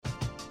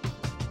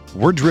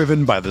We're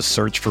driven by the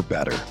search for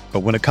better. But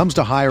when it comes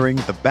to hiring,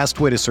 the best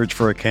way to search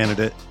for a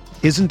candidate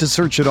isn't to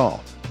search at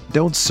all.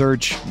 Don't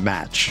search,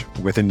 match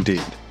with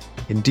Indeed.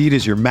 Indeed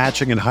is your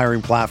matching and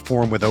hiring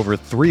platform with over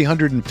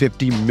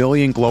 350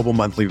 million global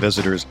monthly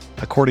visitors,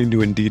 according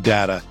to Indeed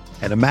data,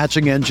 and a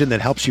matching engine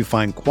that helps you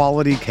find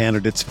quality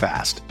candidates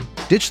fast.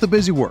 Ditch the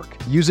busy work.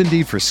 Use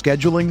Indeed for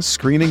scheduling,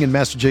 screening, and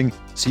messaging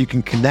so you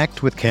can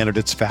connect with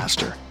candidates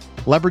faster.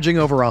 Leveraging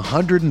over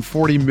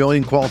 140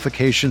 million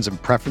qualifications and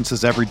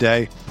preferences every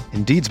day,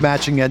 Indeed's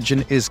matching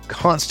engine is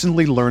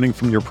constantly learning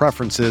from your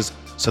preferences,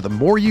 so the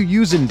more you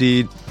use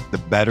Indeed, the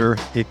better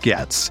it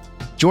gets.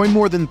 Join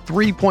more than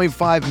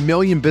 3.5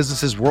 million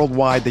businesses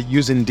worldwide that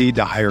use Indeed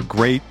to hire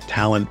great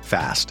talent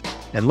fast.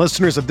 And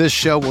listeners of this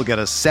show will get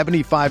a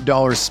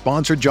 $75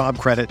 sponsored job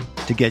credit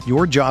to get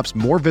your jobs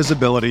more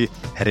visibility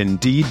at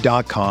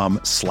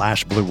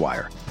Indeed.com/Blue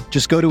Wire.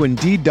 Just go to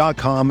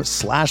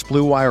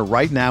Indeed.com/Blue Wire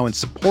right now and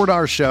support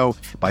our show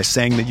by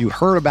saying that you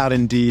heard about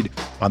Indeed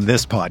on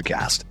this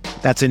podcast.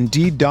 That's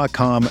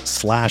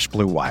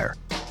Indeed.com/Blue Wire.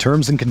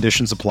 Terms and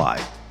conditions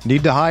apply.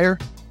 Need to hire?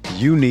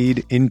 You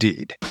need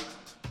Indeed.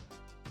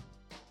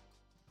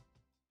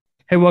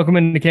 Hey, welcome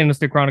into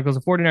Candlestick Chronicles,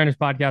 a 49ers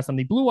podcast on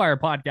the Blue Wire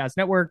Podcast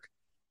Network.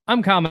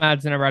 I'm Kyle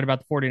Madsen, and I write about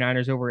the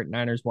 49ers over at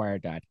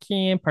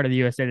NinersWire.com, part of the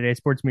USA Today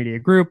Sports Media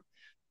Group.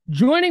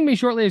 Joining me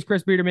shortly is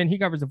Chris Biederman. He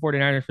covers the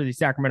 49ers for the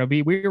Sacramento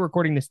Bee. We're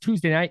recording this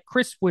Tuesday night.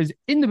 Chris was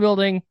in the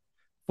building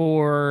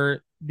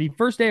for the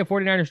first day of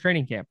 49ers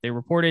training camp. They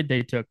reported,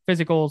 they took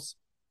physicals.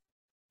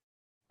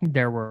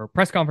 There were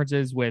press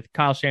conferences with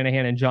Kyle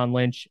Shanahan and John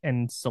Lynch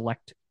and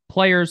select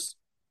players.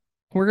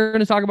 We're going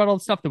to talk about all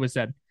the stuff that was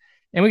said.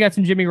 And we got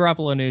some Jimmy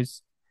Garoppolo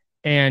news,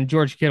 and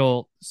George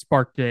Kittle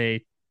sparked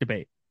a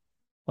debate.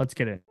 Let's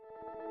get it.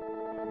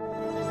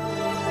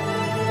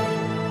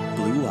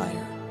 Blue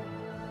Wire.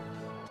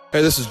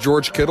 Hey, this is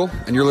George Kittle,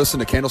 and you're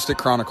listening to Candlestick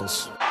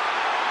Chronicles.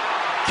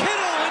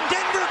 Kittle in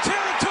Denver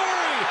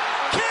territory.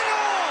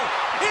 Kittle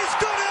is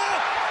gonna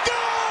go!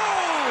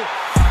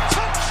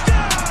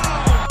 Touchdown!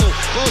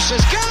 Close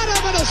has got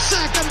him, and he'll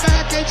sack him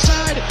back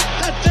inside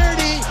the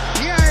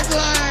 30-yard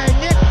line.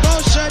 Nick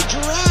Bosa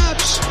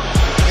drops.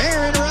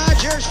 Aaron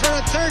Rodgers for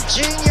a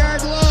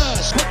 13-yard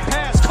loss. Quick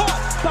pass caught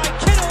by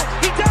Kittle.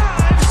 He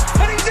dives,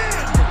 and he's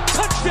in.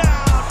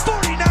 Touchdown,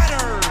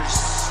 49ers.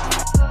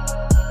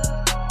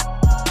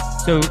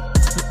 So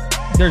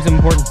there's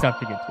important stuff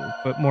to get to,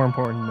 but more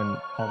important than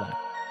all that,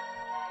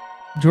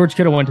 George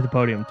Kittle went to the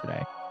podium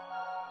today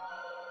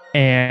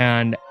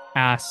and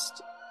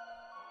asked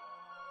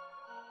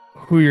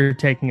who you're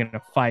taking in a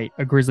fight,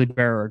 a grizzly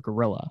bear or a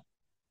gorilla.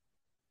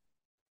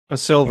 A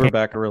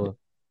silverback gorilla.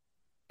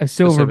 A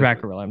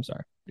silverback gorilla, I'm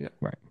sorry. Yeah.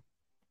 Right.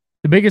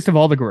 The biggest of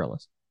all the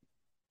gorillas.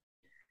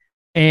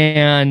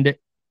 And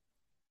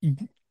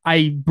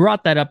I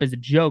brought that up as a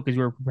joke as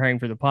we were preparing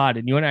for the pod,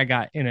 and you and I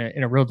got in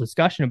a real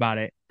discussion about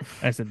it.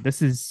 I said,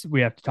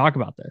 we have to talk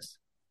about this.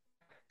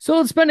 So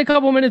let's spend a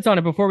couple minutes on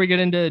it before we get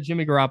into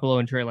Jimmy Garoppolo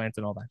and Trey Lance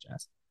and all that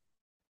jazz.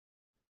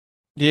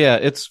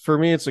 Yeah, for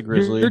me, it's a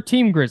grizzly. You're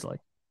Team Grizzly.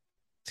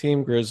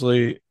 Team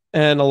Grizzly.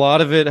 And a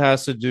lot of it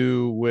has to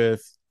do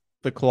with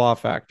the claw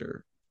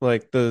factor.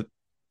 Like I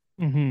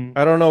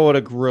don't know what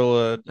a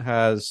gorilla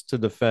has to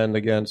defend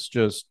against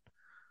just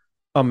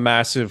a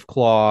massive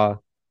claw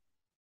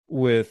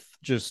with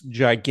just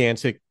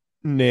gigantic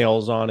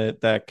nails on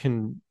it that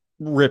can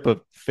rip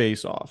a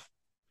face off,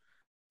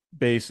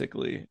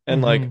 basically.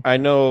 And I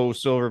know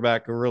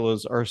silverback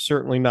gorillas are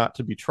certainly not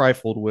to be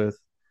trifled with.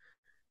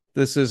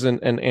 This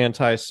isn't an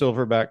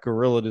anti-silverback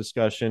gorilla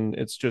discussion.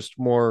 It's just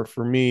more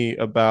for me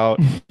about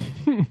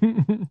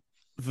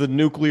the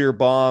nuclear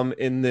bomb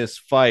in this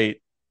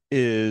fight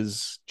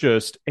is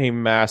just a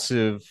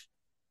massive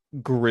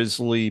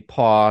grizzly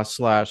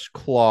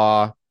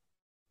paw/claw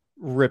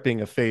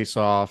ripping a face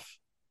off.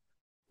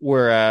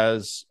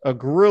 Whereas a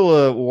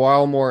gorilla,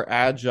 while more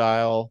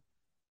agile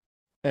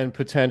and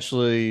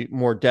potentially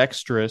more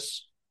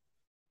dexterous,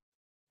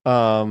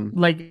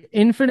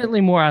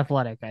 infinitely more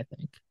athletic, I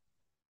think.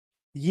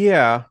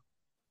 Yeah,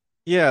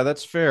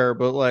 that's fair.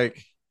 But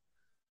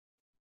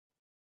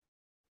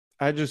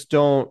I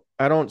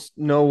don't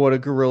know what a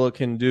gorilla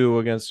can do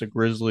against a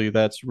grizzly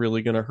that's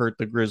really going to hurt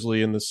the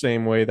grizzly in the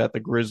same way that the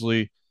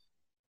grizzly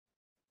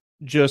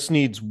just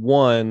needs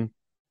one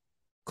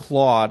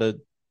claw to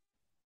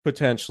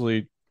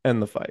potentially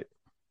end the fight.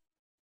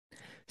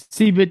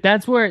 See, but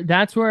that's where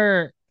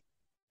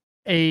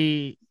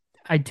I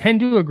tend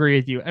to agree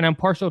with you, and I'm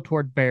partial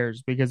toward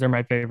bears because they're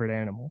my favorite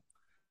animal.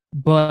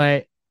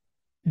 But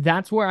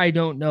that's where I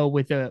don't know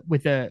with a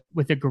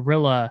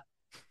gorilla.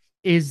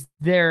 Is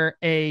there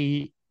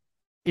a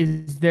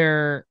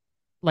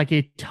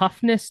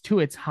toughness to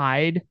its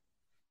hide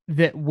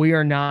that we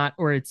are not,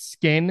 or its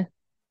skin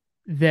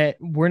that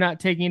we're not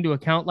taking into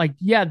account?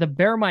 The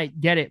bear might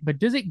get it, but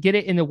does it get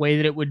it in the way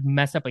that it would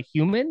mess up a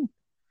human?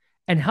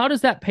 And how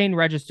does that pain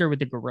register with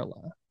the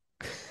gorilla?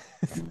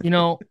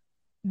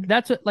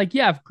 That's what,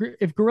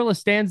 if gorilla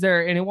stands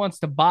there and it wants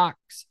to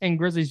box and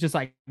grizzly's just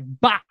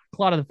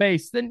claw to the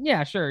face, then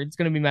yeah, sure, it's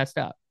going to be messed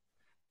up.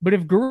 But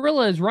if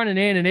Gorilla is running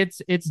in and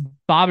it's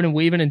bobbing and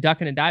weaving and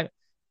ducking and diving,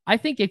 I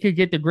think it could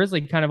get the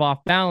Grizzly kind of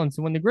off balance.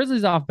 And when the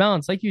Grizzly's off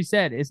balance, like you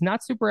said, it's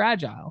not super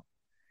agile.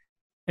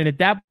 And at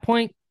that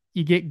point,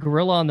 you get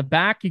Gorilla on the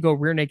back, you go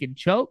rear naked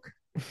choke.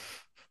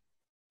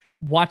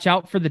 Watch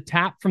out for the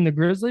tap from the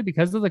Grizzly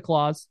because of the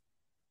claws.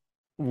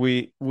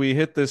 We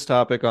hit this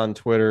topic on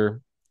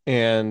Twitter,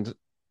 and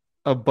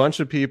a bunch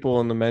of people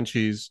in the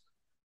Menchies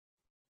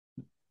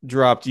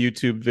dropped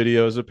YouTube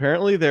videos.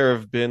 Apparently, there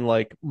have been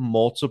like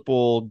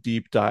multiple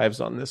deep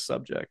dives on this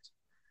subject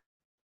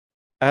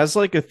as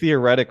like a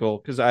theoretical.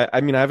 Because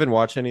I mean, I haven't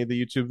watched any of the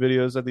YouTube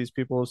videos that these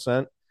people have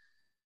sent.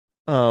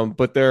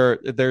 But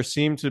there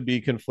seem to be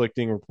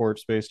conflicting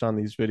reports based on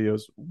these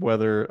videos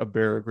whether a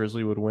bear or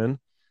grizzly would win.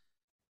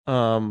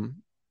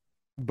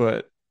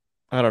 But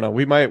I don't know.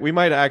 We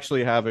might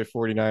actually have a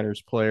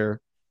 49ers player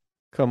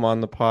come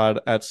on the pod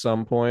at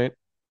some point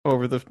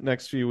over the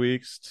next few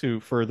weeks to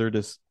further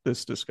this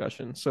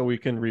discussion, so we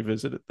can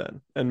revisit it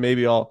then. And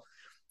maybe I'll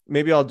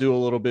do a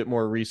little bit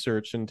more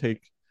research and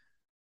take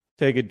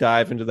a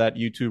dive into that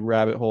YouTube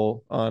rabbit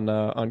hole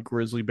on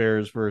grizzly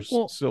bears versus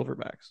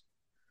silverbacks.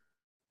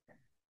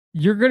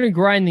 You're gonna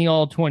grind the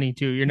all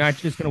 22. You're not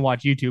just gonna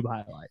watch YouTube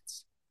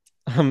highlights.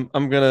 I'm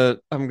gonna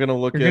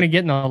look. You're gonna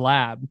get in the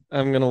lab.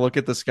 I'm gonna look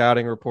at the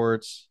scouting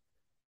reports.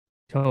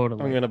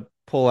 Totally. I'm gonna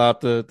pull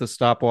out the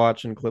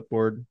stopwatch and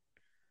clipboard.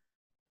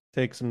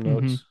 Take some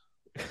notes.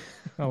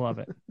 I love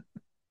it.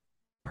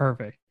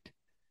 Perfect.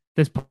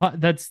 This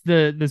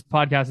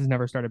podcast has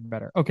never started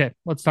better. Okay,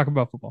 let's talk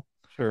about football.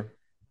 Sure.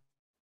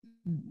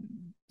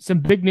 Some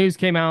big news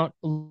came out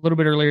a little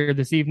bit earlier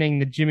this evening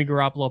that Jimmy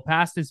Garoppolo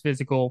passed his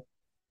physical,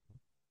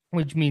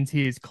 which means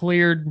he is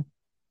cleared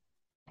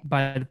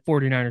by the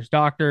 49ers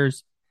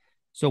doctors.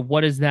 So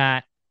what does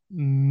that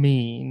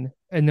mean?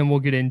 And then we'll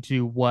get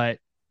into what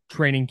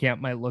training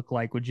camp might look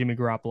like with Jimmy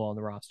Garoppolo on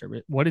the roster.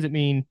 But what does it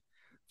mean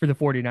for the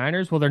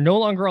 49ers? Well, they're no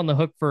longer on the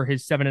hook for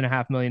his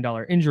 $7.5 million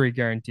injury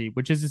guarantee,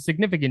 which is a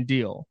significant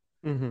deal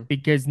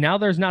because now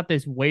there's not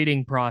this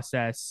waiting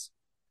process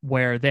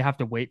where they have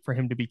to wait for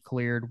him to be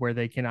cleared, where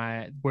they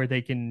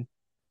can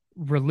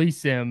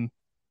release him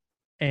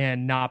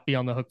and not be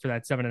on the hook for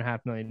that $7.5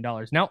 million.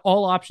 Now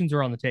all options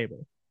are on the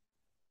table.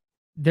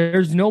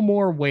 There's no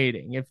more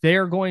waiting. If they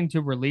are going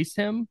to release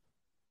him,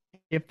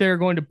 if they're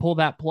going to pull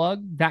that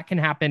plug, that can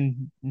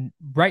happen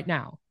right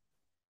now.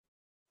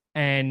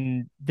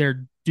 And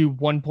they're due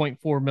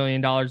 $1.4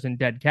 million in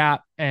dead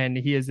cap, and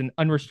he is an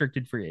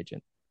unrestricted free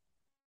agent.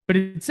 But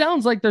it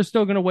sounds like they're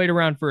still going to wait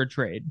around for a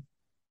trade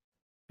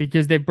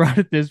because they brought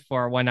it this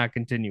far. Why not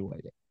continue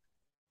waiting?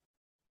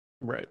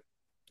 Right.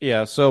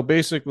 Yeah. So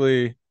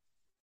basically,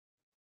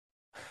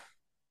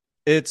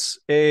 it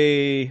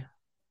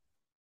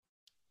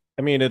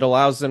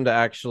allows them to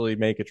actually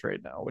make a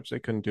trade now, which they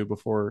couldn't do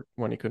before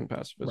when he couldn't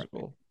pass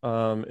physical.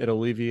 Right. It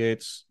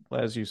alleviates,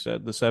 as you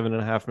said, the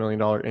 $7.5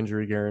 million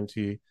injury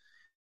guarantee.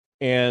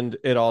 And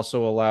it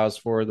also allows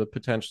for the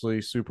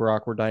potentially super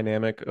awkward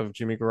dynamic of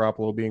Jimmy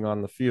Garoppolo being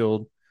on the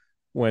field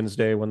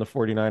Wednesday when the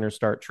 49ers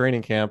start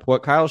training camp.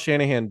 What Kyle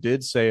Shanahan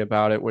did say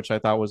about it, which I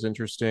thought was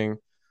interesting,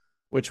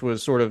 which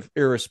was sort of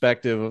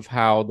irrespective of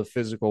how the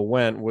physical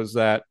went, was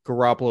that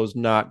Garoppolo's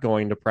not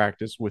going to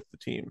practice with the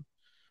team.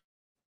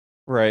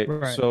 Right.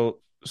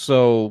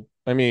 So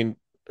I mean,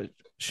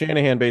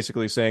 Shanahan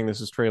basically saying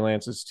this is Trey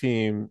Lance's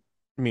team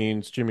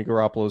means Jimmy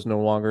Garoppolo is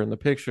no longer in the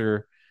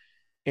picture.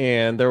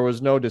 And there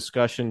was no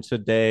discussion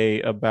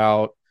today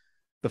about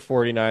the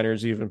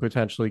 49ers even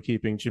potentially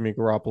keeping Jimmy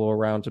Garoppolo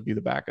around to be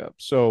the backup.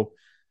 So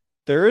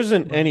there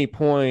isn't any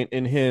point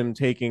in him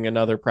taking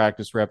another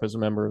practice rep as a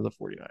member of the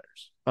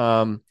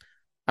 49ers.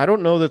 I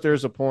don't know that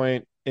there's a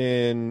point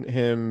in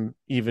him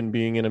even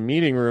being in a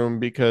meeting room,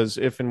 because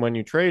if and when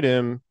you trade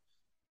him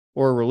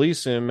or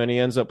release him and he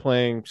ends up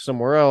playing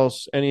somewhere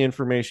else, any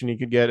information he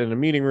could get in a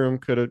meeting room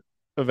could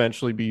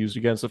eventually be used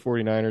against the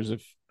 49ers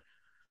if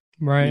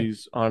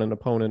he's on an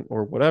opponent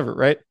or whatever,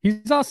 right?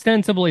 He's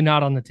ostensibly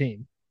not on the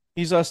team.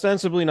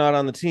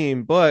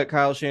 But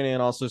Kyle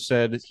Shanahan also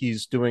said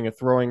he's doing a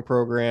throwing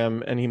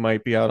program and he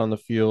might be out on the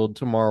field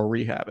tomorrow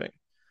rehabbing,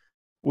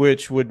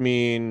 which would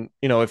mean,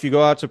 if you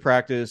go out to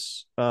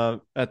practice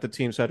at the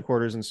team's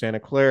headquarters in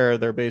Santa Clara,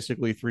 they're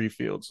basically three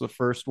fields. The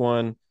first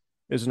one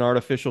is an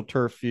artificial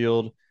turf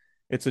field.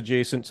 It's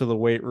adjacent to the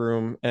weight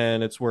room,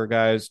 and it's where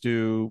guys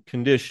do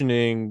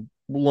conditioning,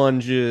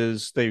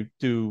 lunges. They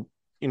do,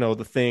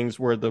 the things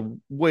where the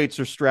weights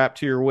are strapped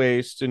to your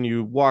waist and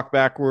you walk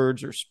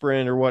backwards or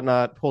sprint or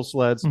whatnot, pull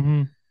sleds.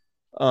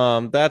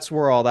 That's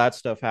where all that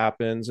stuff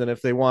happens. And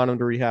if they want them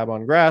to rehab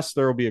on grass,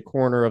 there will be a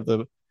corner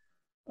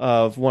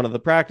of one of the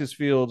practice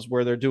fields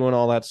where they're doing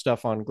all that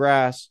stuff on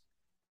grass.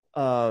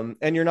 And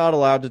you're not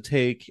allowed to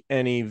take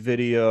any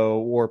video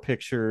or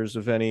pictures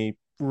of any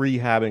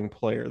rehabbing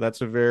player.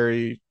 That's a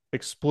very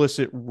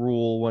explicit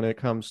rule when it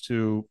comes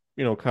to,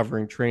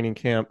 covering training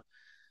camp.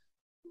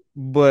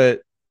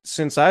 But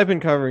since I've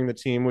been covering the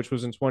team, which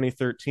was in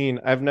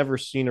 2013, I've never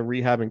seen a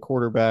rehabbing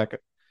quarterback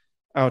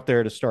out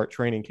there to start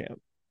training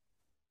camp.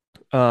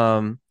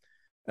 And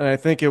And I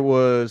think it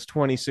was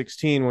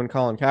 2016 when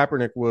Colin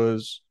Kaepernick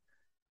was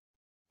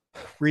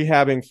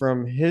rehabbing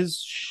from his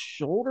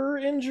shoulder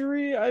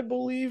injury, I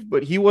believe,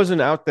 but he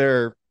wasn't out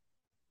there,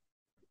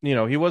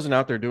 he wasn't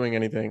out there doing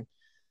anything.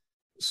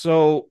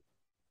 So,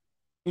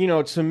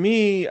 to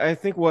me, I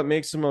think what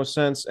makes the most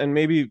sense, and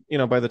maybe,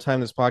 by the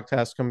time this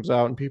podcast comes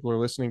out and people are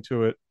listening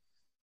to it,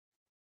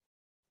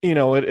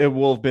 it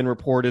will have been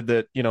reported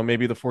that,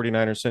 maybe the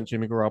 49ers sent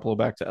Jimmy Garoppolo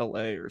back to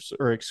LA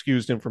or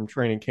excused him from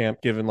training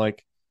camp, given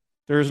like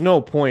there's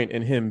no point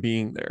in him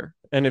being there.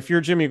 And if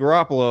you're Jimmy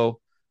Garoppolo,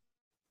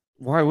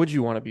 why would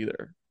you want to be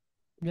there?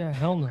 Yeah,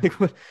 hell no.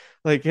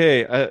 Like,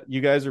 hey,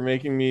 you guys are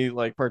making me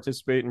like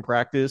participate in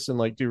practice and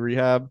like do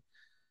rehab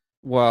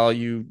while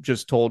you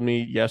just told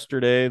me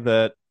yesterday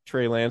that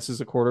Trey Lance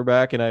is a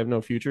quarterback and I have no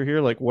future here.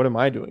 Like, what am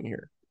I doing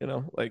here?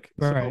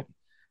 Right.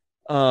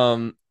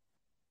 So,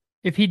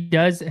 if he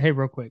does, hey,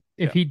 real quick,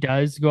 if he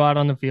does go out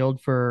on the field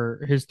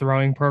for his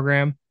throwing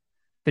program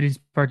that he's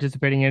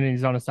participating in and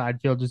he's on a side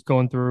field just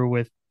going through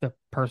with the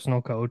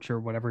personal coach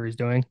or whatever he's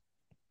doing,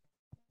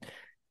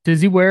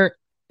 does he wear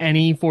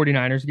any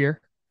 49ers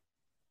gear?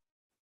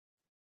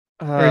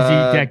 Or is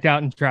he decked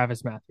out in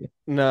Travis Matthew?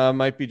 No, it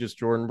might be just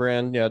Jordan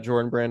Brand. Yeah,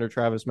 Jordan Brand or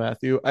Travis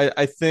Matthew.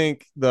 I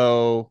think,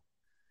 though,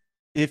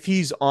 if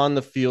he's on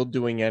the field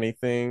doing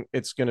anything,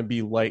 it's going to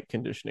be light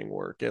conditioning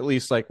work, at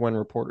least like when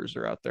reporters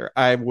are out there.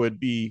 I would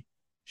be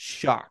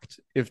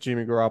shocked if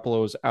Jimmy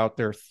Garoppolo is out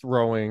there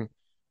throwing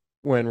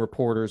when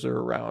reporters are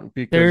around,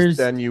 because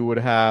then you would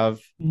have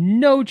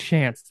no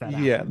chance that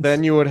happens.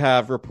 Then you would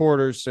have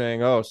reporters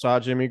saying, "Oh, saw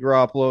Jimmy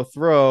Garoppolo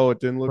throw. It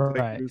didn't look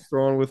like he was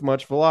throwing with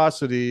much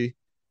velocity."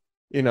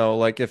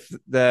 Like if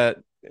that,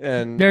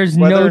 and there's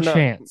no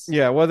chance.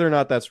 Yeah, whether or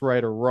not that's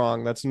right or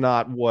wrong, that's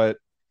not what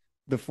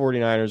the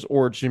 49ers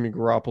or Jimmy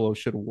Garoppolo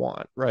should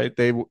want, right?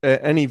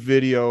 Any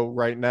video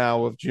right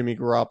now of Jimmy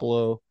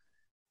Garoppolo,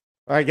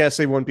 I guess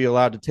they wouldn't be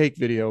allowed to take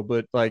video,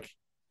 but like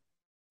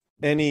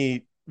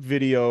any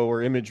video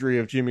or imagery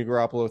of Jimmy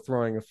Garoppolo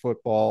throwing a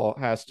football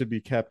has to be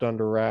kept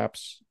under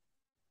wraps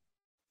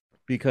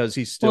because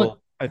he's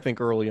still, I think,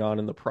 early on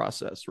in the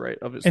process, right,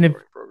 of his throwing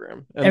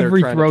program. And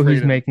every throw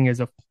he's making is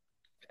a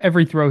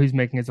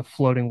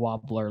floating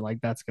wobbler.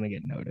 Like, that's going to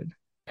get noted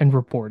and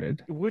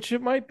reported, which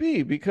it might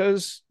be,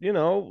 because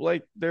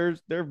like there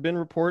have been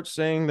reports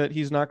saying that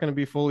he's not going to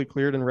be fully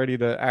cleared and ready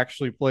to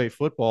actually play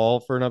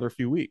football for another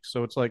few weeks.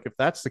 So it's like, if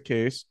that's the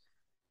case,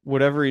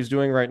 whatever he's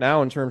doing right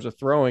now in terms of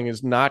throwing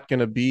is not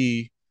going to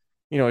be,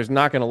 he's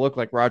not going to look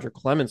like Roger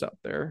Clemens out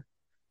there.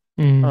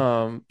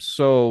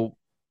 So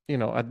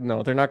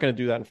no, they're not going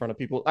to do that in front of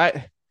people.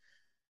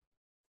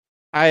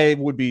 I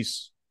would be,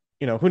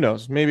 who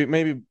knows,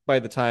 maybe by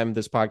the time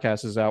this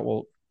podcast is out,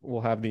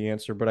 we'll have the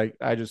answer, but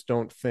I just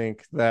don't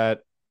think that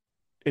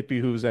it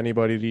behooves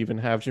anybody to even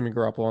have Jimmy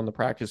Garoppolo on the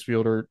practice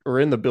field or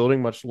in the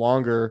building much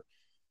longer,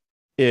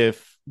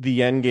 if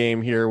the end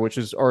game here, which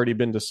has already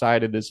been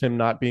decided, is him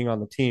not being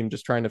on the team,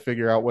 just trying to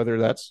figure out whether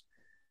that's,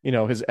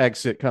 his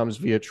exit comes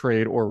via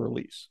trade or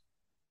release.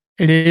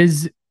 It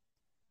is.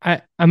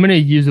 I'm going to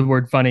use the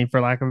word funny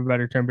for lack of a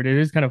better term, but it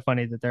is kind of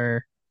funny that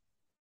there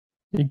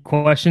are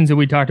questions that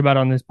we talked about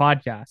on this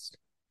podcast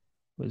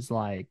was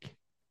like,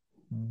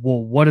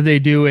 well, what do they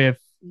do if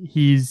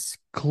he's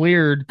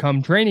cleared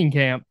come training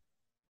camp?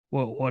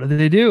 Well, what do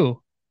they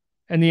do?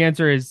 And the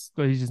answer is,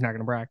 well, he's just not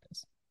going to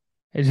practice.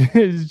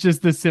 It's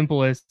just the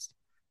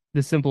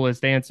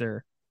simplest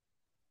answer.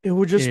 It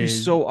would just be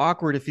so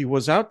awkward if he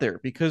was out there,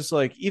 because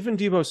like even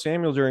Deebo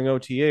Samuel during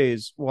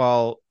OTAs,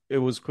 while it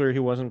was clear he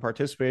wasn't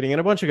participating, and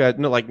a bunch of guys,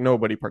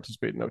 nobody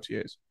participated in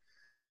OTAs,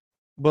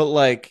 but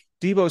like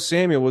Deebo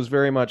Samuel was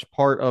very much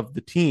part of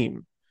the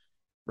team,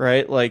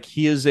 right? Like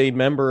he is a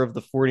member of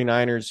the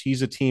 49ers.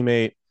 He's a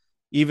teammate,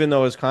 even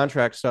though his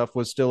contract stuff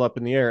was still up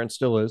in the air and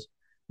still is.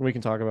 We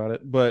can talk about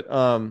it, but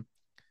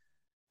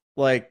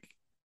like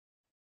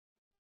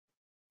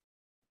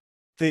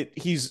that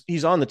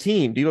he's on the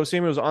team. Deebo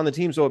Samuel was on the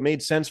team, so it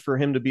made sense for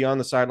him to be on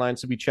the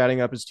sidelines, to be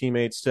chatting up his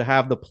teammates, to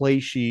have the play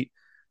sheet,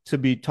 to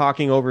be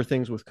talking over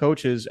things with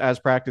coaches as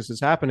practice is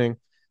happening.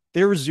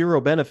 There was zero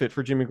benefit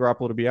for Jimmy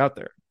Garoppolo to be out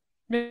there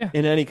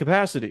in any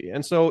capacity.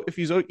 And so if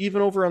he's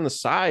even over on the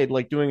side,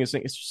 like doing his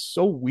thing, it's just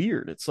so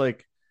weird. It's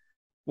like,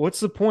 what's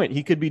the point?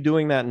 He could be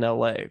doing that in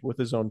LA with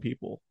his own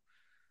people.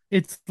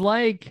 It's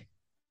like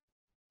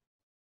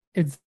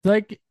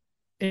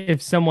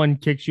if someone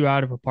kicks you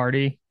out of a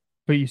party,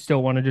 but you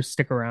still want to just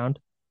stick around.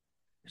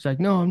 It's like,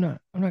 no, I'm not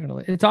going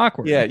to. It's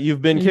awkward. Yeah,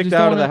 you've been kicked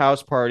out of the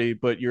house party,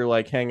 but you're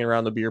like hanging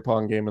around the beer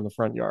pong game in the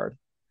front yard.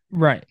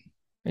 Right.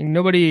 And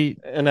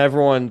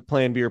everyone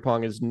playing beer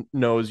pong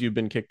knows you've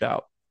been kicked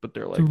out, but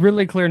they're like, it's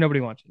really clear nobody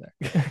wants you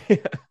there.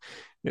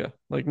 Yeah.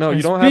 Like, no,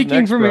 you don't have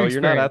next, bro.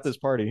 You're not at this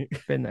party.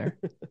 Been there.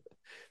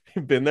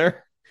 You've been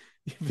there?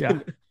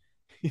 You've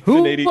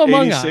Who been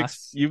among 86.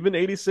 us? You've been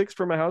 86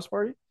 from a house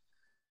party?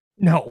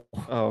 No.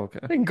 Oh, okay.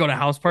 I can go to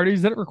house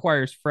parties. That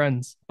requires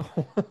friends.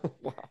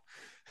 Wow.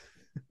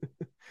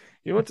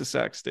 You went to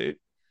Sac State.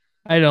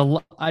 I had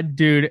a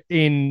dude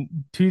in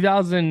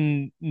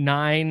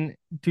 2009,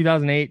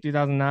 2008,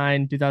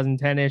 2009,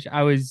 2010-ish.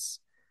 I was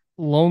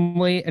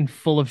lonely and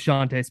full of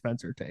Shante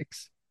Spencer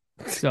takes.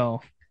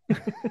 So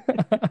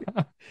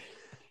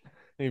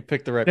You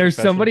picked the right there's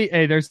profession.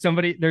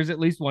 there's at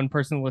least one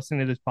person listening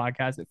to this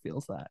podcast that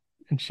feels that.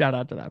 And shout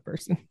out to that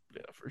person.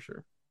 Yeah, for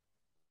sure.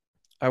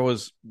 I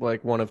was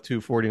like one of two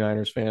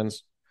 49ers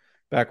fans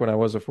back when I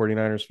was a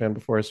 49ers fan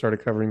before I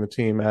started covering the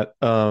team at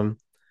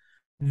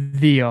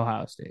the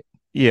Ohio State.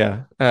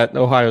 Yeah, at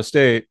Ohio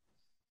State.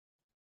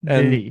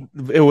 And the.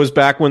 it was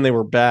back when they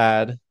were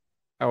bad.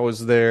 I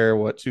was there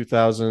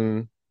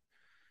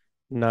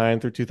 2009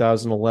 through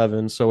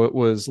 2011, so it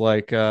was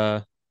like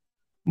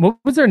What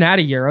was their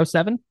natty year?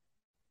 07?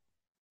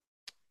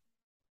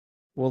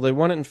 well, they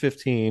won it in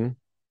 15.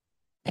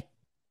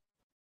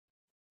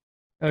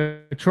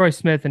 Troy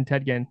Smith and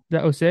Ted Ginn.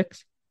 The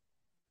 06?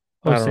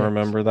 I don't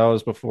remember. That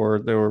was before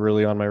they were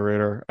really on my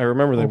radar. I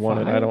remember they won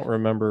it. I don't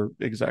remember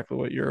exactly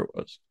what year it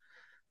was.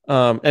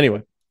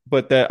 Anyway,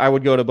 but that I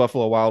would go to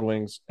Buffalo Wild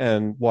Wings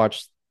and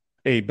watch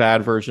a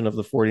bad version of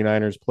the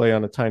 49ers play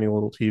on a tiny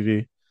little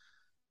TV.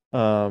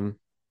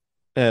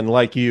 And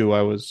like you,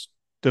 I was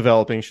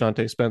developing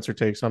Shante Spencer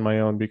takes on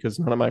my own because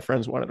none of my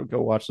friends wanted to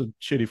go watch the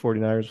shitty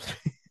 49ers with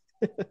me.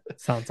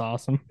 Sounds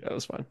awesome. That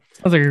was fun.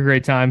 Sounds like a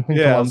great time in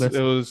Columbus.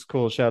 It was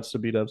cool. Shouts to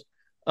B-Dubs.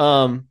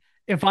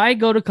 If I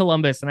go to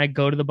Columbus and I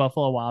go to the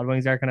Buffalo Wild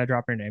Wings, can I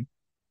drop your name?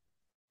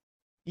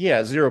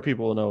 Yeah, 0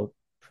 people will know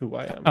who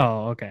I am.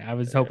 Oh, okay. I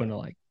was hoping to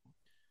like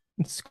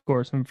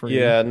score some free.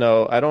 Yeah,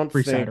 no, I don't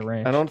free think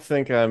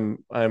I'm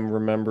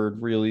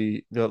remembered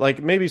really.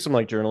 Like maybe some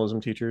like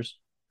journalism teachers.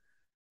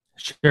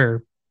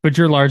 Sure, but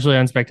you're largely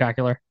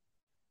unspectacular.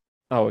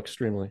 Oh,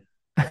 extremely.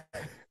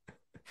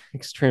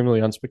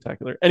 Extremely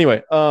unspectacular.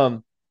 Anyway,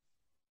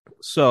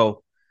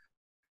 so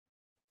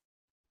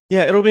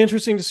yeah, it'll be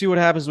interesting to see what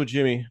happens with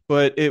Jimmy,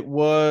 but it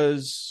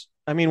was,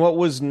 I mean, what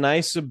was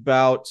nice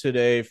about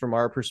today from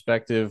our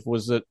perspective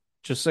was that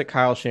just that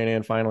Kyle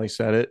Shanahan finally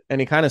said it,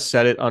 and he kind of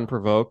said it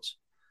unprovoked.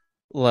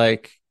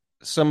 Like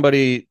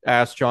somebody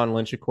asked John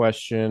Lynch a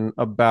question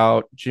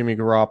about Jimmy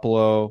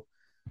Garoppolo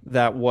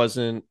that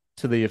wasn't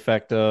to the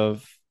effect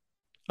of,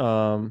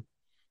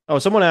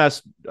 someone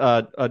asked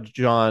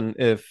John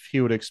if he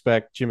would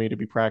expect Jimmy to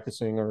be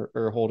practicing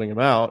or holding him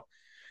out.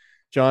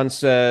 John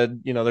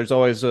said, there's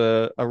always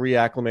a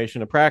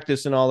reacclimation of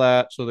practice and all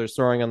that. So there's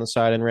throwing on the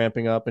side and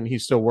ramping up, and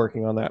he's still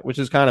working on that, which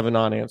is kind of a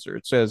non-answer.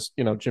 It says,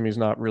 Jimmy's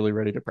not really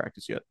ready to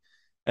practice yet.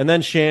 And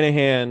then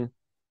Shanahan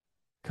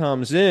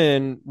comes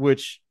in,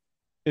 which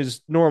is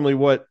normally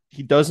what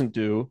he doesn't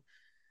do.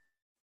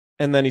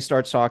 And then he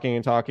starts talking,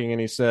 and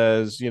he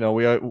says,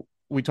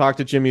 we talked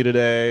to Jimmy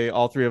today.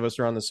 All 3 of us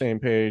are on the same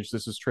page.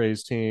 This is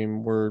Trey's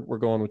team. We're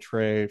going with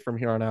Trey from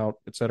here on out,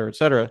 et cetera, et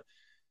cetera.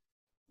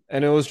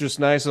 And it was just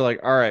nice to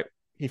like, all right,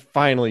 he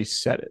finally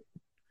said it.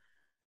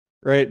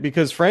 Right.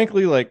 Because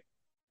frankly, like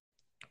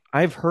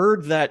I've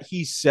heard that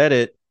he said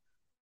it,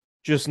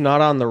 just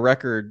not on the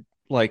record,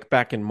 like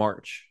back in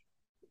March.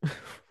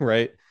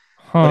 Right.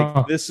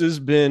 Like this has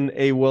been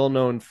a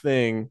well-known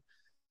thing.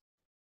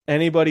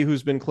 Anybody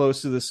who's been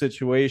close to the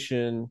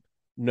situation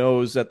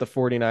knows that the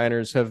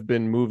 49ers have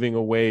been moving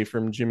away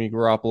from Jimmy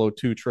Garoppolo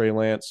to Trey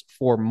Lance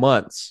for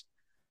months,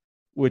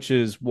 which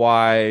is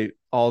why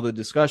all the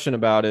discussion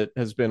about it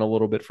has been a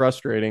little bit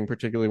frustrating,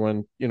 particularly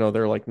when,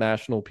 they're like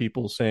national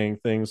people saying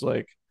things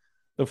like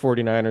the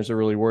 49ers are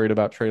really worried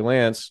about Trey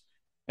Lance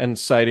and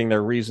citing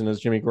their reason as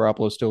Jimmy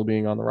Garoppolo still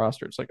being on the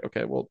roster. It's like,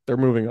 okay, well, they're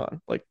moving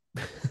on. Like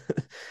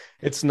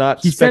it's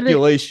not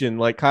speculation.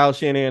 Like Kyle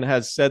Shanahan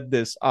has said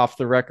this off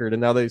the record, and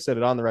now they said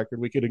it on the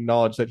record. We could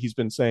acknowledge that he's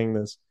been saying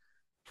this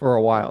for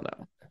a while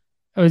now.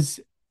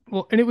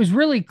 And it was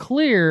really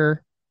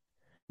clear.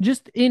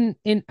 Just in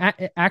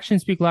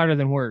actions speak louder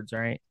than words,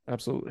 right?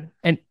 Absolutely.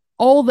 And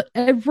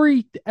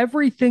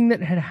everything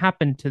that had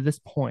happened to this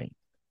point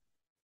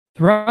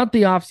throughout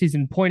the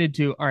offseason pointed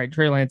to, all right,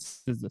 Trey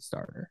Lance is the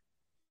starter.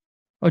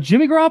 Oh,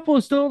 Jimmy Garoppolo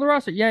is still on the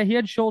roster. Yeah, he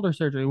had shoulder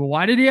surgery. Well,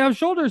 why did he have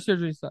shoulder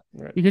surgery?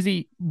 Right. Because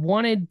he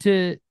wanted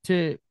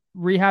to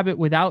rehab it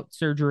without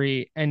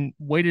surgery and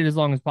waited as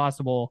long as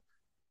possible.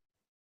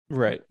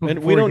 Right.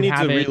 And we don't need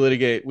to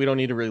relitigate. We don't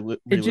need to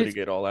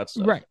relitigate all that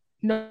stuff. Right.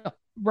 No,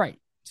 right.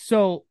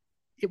 So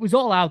it was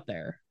all out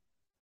there.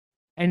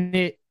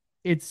 And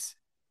it's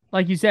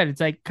like you said, it's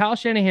like Kyle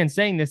Shanahan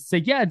saying this. It's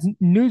like, yeah, it's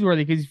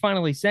newsworthy because he's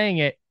finally saying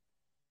it,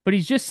 but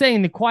he's just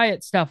saying the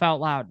quiet stuff out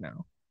loud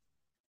now.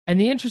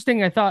 And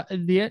I thought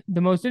the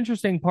most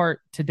interesting part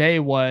today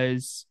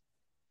was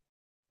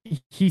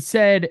he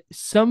said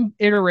some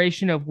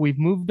iteration of we've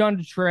moved on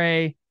to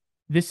Trey.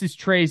 This is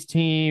Trey's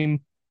team.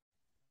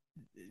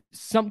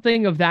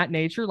 Something of that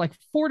nature, like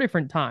 4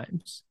 different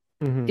times.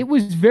 Mm-hmm. It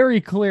was very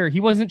clear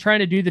he wasn't trying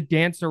to do the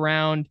dance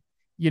around,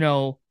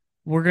 we're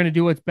going to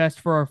do what's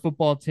best for our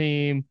football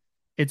team.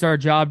 It's our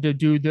job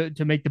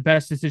to make the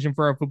best decision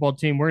for our football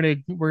team. We're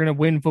going to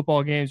win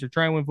football games or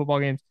try and win football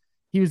games.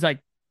 He was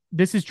like,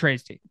 this is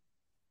Trey's team.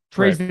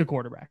 Trey's the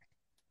quarterback.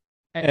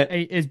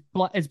 As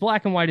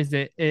black and white as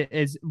it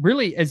is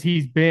really as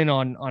he's been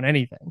on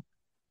anything.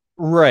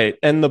 Right.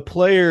 And the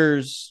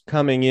players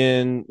coming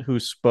in who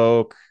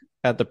spoke,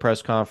 at the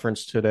press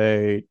conference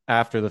today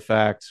after the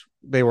fact,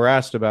 they were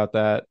asked about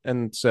that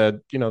and said,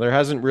 there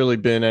hasn't really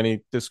been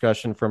any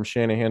discussion from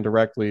Shanahan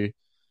directly.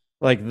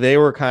 Like, they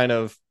were kind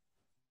of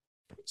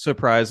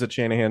surprised that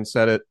Shanahan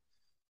said it.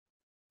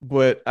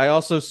 But I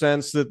also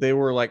sense that they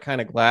were like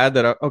kind of glad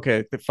that,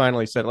 okay, they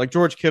finally said it. Like,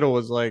 George Kittle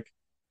was like,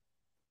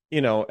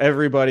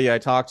 everybody I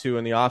talk to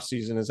in the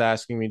offseason is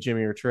asking me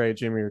Jimmy or Trey.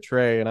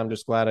 And I'm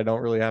just glad I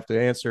don't really have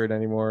to answer it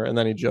anymore. And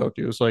then he joked.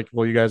 He was like,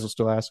 well, you guys will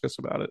still ask us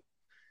about it.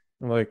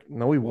 I'm like,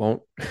 no, we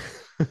won't.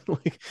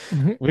 Like,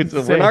 we're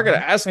not going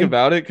to ask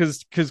about it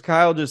because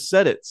Kyle just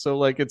said it. So,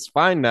 like, it's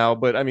fine now.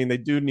 But I mean, they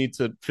do need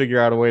to figure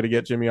out a way to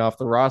get Jimmy off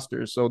the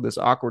roster. So this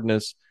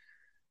awkwardness,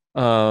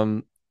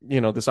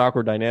 this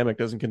awkward dynamic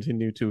doesn't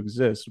continue to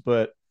exist.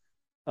 But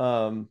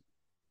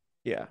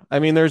yeah, I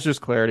mean, there's just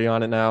clarity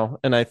on it now.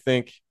 And I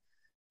think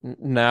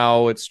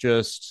now it's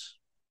just,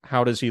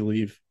 how does he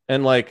leave?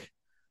 And like,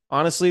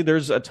 honestly,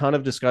 there's a ton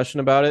of discussion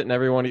about it, and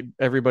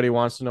everybody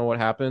wants to know what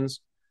happens.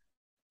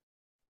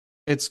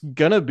 It's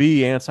gonna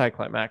be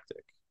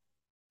anticlimactic.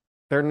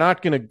 They're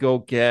not gonna go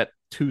get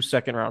 2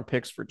 second-round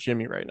picks for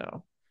Jimmy right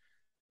now.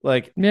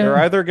 Like, they're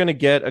either gonna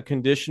get a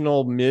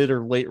conditional mid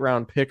or late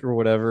round pick or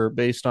whatever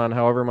based on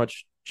however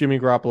much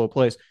Jimmy Garoppolo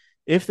plays,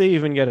 if they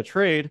even get a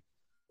trade,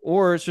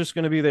 or it's just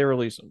gonna be they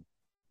release him.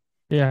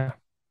 Yeah.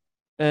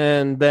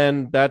 And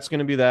then that's going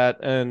to be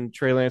that. And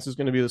Trey Lance is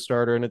going to be the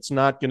starter. And it's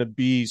not going to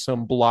be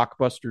some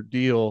blockbuster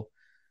deal.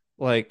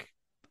 Like,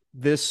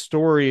 this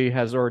story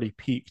has already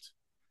peaked.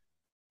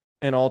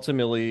 And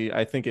ultimately,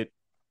 I think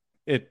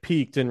it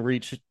peaked and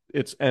reached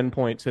its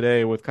endpoint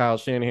today with Kyle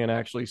Shanahan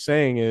actually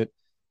saying it.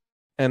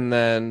 And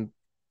then,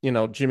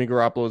 Jimmy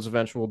Garoppolo's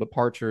eventual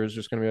departure is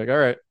just going to be like, all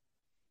right,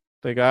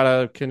 they got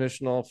a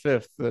conditional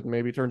fifth that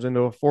maybe turns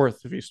into a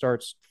fourth if he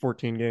starts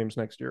 14 games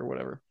next year or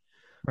whatever.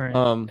 Right.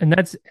 And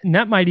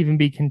that might even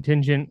be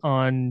contingent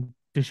on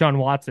Deshaun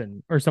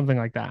Watson or something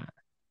like that.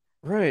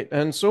 Right.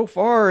 And so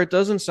far it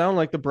doesn't sound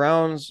like the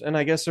Browns, and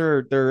I guess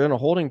they're in a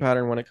holding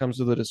pattern when it comes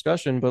to the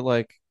discussion, but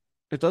like,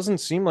 it doesn't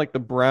seem like the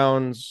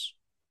Browns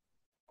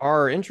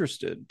are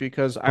interested,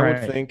 because I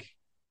would think,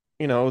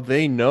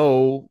 they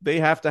know they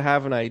have to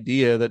have an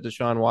idea that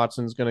Deshaun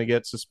Watson's going to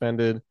get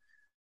suspended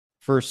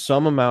for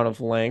some amount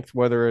of length,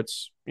 whether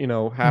it's,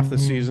 half the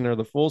season or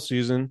the full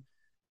season.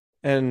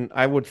 And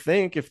I would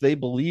think if they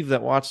believe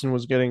that Watson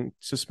was getting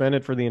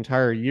suspended for the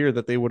entire year,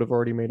 that they would have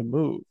already made a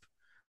move.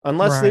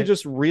 Unless they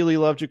just really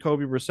love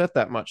Jacoby Brissett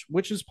that much,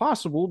 which is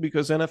possible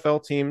because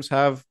NFL teams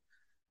have,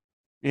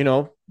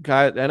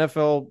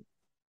 NFL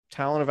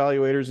talent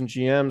evaluators and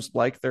GMs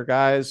like their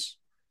guys.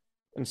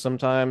 And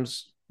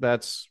sometimes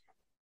that's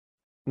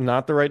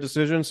not the right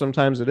decision.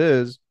 Sometimes it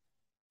is.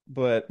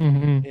 But,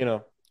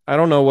 I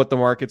don't know what the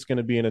market's going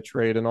to be in a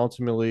trade. And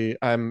ultimately,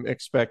 I'm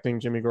expecting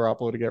Jimmy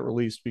Garoppolo to get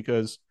released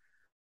because,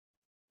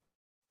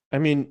 I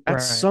mean,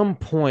 at some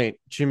point,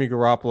 Jimmy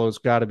Garoppolo's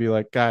got to be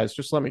like, guys,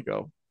 just let me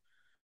go.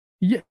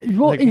 Yeah,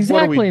 well, like,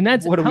 exactly. And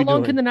that's how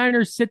long can the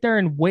Niners sit there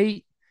and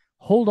wait,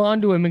 hold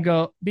on to him and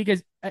go?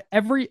 Because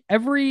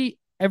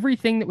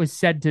everything that was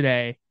said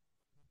today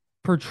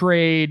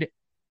portrayed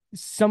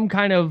some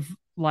kind of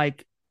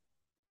like,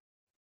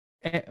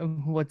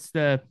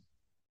 the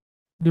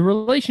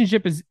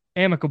relationship is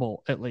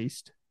amicable, at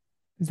least.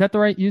 Is that the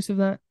right use of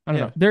that? I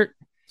don't know.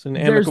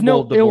 There's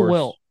no divorce. Ill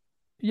will.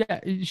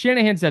 Yeah,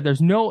 Shanahan said there's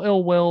no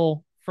ill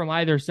will from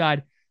either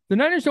side. The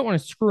Niners don't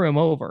want to screw him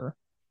over.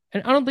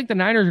 And I don't think the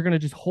Niners are going to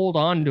just hold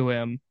on to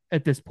him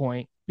at this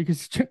point,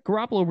 because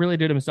Garoppolo really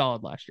did him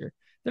solid last year.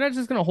 They're not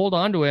just going to hold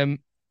on to him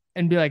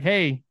and be like,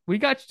 hey, we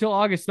got you till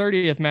August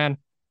 30th, man.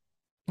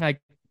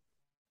 Like,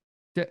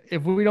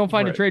 if we don't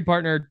find a trade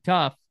partner,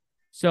 tough.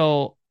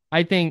 So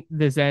I think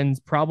this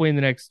ends probably in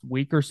the next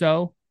week or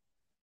so.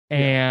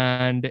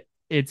 And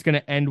it's going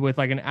to end with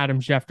like an Adam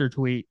Schefter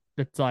tweet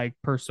that's like,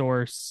 per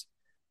source,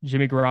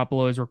 Jimmy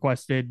Garoppolo has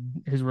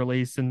requested his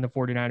release and the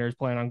 49ers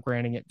plan on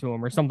granting it to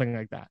him, or something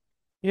like that.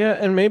 Yeah,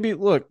 and maybe, I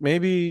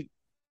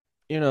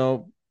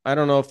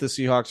don't know if the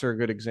Seahawks are a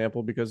good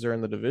example because they're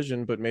in the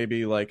division, but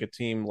maybe like a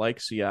team like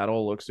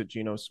Seattle looks at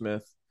Geno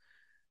Smith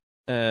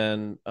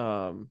and,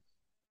 God,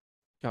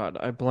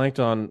 I've blanked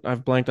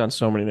on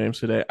so many names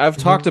today. I've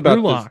talked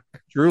about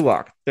Drew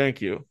Lock.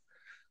 Thank you.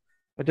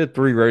 I did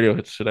 3 radio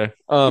hits today.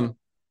 And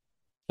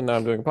now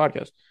I'm doing a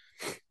podcast.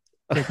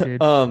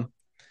 The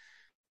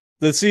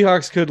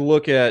Seahawks could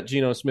look at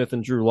Geno Smith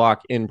and Drew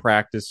Lock in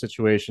practice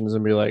situations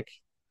and be like,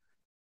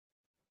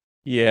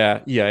 yeah,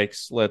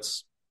 yikes,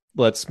 let's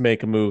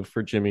make a move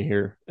for Jimmy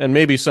here. And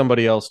maybe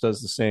somebody else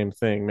does the same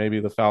thing. Maybe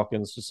the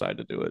Falcons decide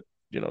to do it.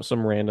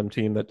 Some random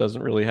team that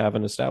doesn't really have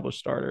an established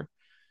starter.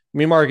 I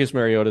mean, Marcus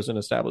Mariota is an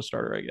established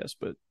starter, I guess,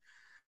 but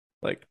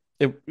like,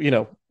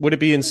 would it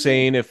be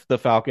insane if the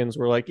Falcons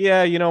were like,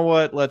 yeah, you know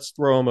what, let's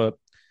throw him a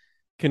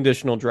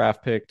conditional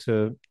draft pick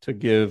to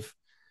give,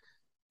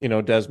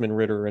 Desmond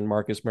Ridder and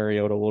Marcus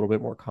Mariota a little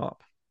bit more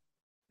comp?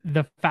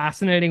 The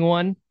fascinating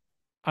one,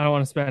 I don't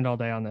want to spend all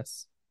day on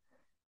this,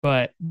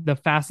 but the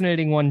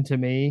fascinating one to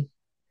me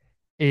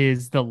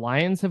is the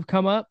Lions have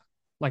come up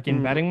like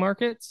in betting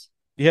markets.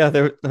 Yeah,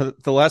 the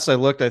last I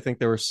looked, I think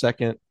they were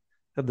second,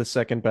 had the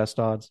second best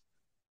odds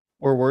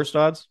or worst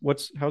odds.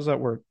 How's that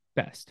work?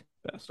 Best.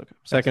 Okay.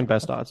 Second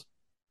best odds.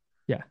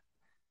 Yeah.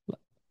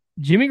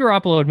 Jimmy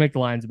Garoppolo would make the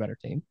Lions a better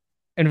team.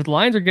 And if the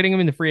Lions are getting him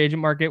in the free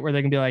agent market where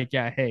they can be like,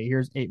 yeah, hey,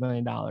 here's $8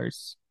 million. You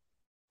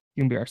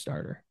can be our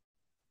starter.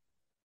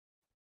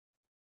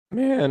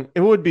 Man,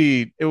 it would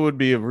be a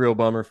real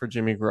bummer for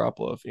Jimmy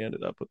Garoppolo if he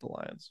ended up with the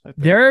Lions. I think.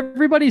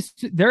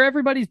 They're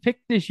everybody's pick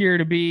this year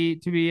to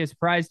be a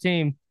surprise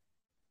team.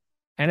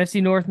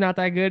 NFC North not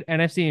that good.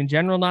 NFC in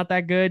general not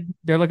that good.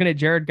 They're looking at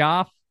Jared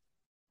Goff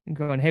and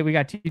going, hey, we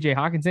got TJ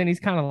Hawkinson.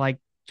 He's kind of like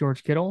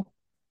George Kittle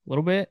a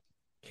little bit.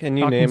 Can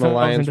you name a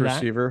Lions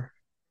receiver?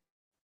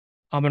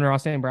 Amon-Ra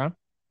St. Brown.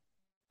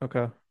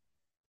 Okay.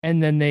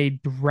 And then they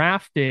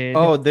drafted.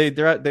 Oh, they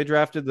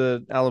drafted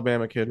the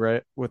Alabama kid,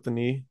 right, with the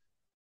knee.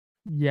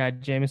 Yeah,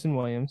 Jamison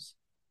Williams.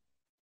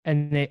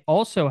 And they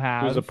also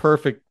have. It was a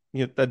perfect,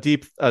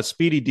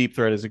 speedy deep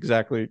threat is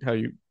exactly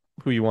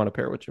who you want to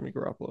pair with Jimmy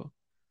Garoppolo.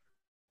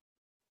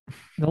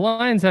 The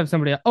Lions have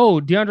somebody else. Oh,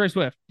 DeAndre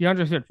Swift,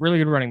 really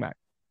good running back.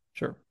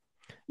 Sure.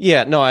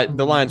 Yeah, no,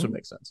 the Lions would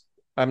make sense.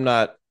 I'm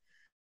not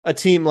a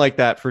team like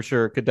that for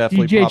sure. Could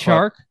definitely DJ pop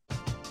Chark. Up.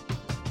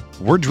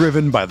 We're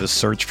driven by the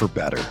search for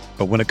better.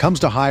 But when it comes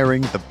to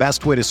hiring, the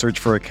best way to search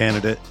for a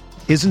candidate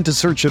isn't to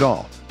search at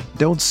all.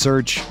 Don't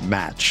search,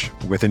 match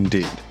with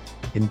Indeed.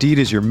 Indeed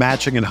is your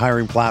matching and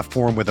hiring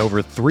platform with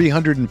over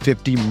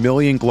 350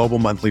 million global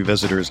monthly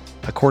visitors,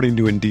 according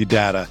to Indeed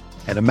data,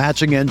 and a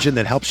matching engine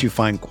that helps you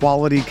find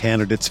quality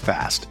candidates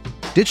fast.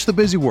 Ditch the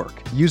busy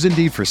work. Use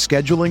Indeed for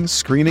scheduling,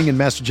 screening, and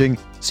messaging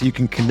so you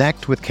can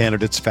connect with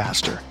candidates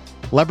faster.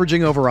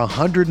 Leveraging over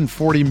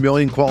 140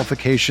 million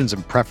qualifications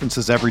and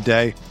preferences every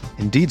day,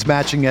 Indeed's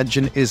matching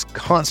engine is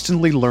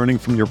constantly learning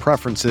from your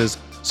preferences,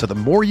 so the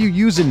more you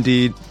use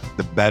Indeed,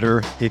 the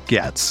better it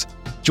gets.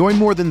 Join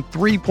more than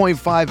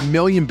 3.5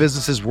 million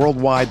businesses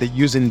worldwide that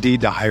use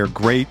Indeed to hire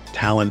great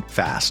talent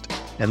fast.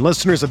 And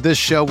listeners of this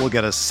show will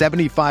get a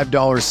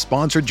 $75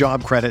 sponsored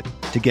job credit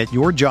to get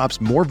your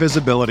jobs more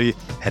visibility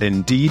at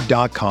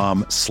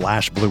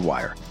Indeed.com/Blue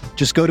Wire.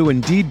 Just go to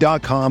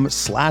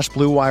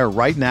Indeed.com/Blue Wire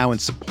right now and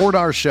support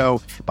our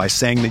show by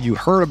saying that you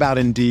heard about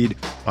Indeed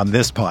on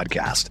this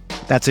podcast.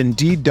 That's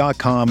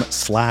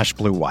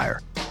Indeed.com/Blue Wire.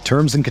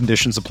 Terms and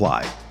conditions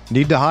apply.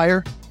 Need to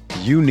hire?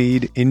 You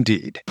need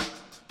Indeed.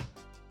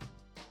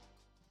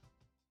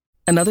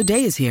 Another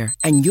day is here,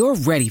 and you're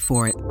ready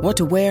for it. What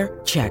to wear?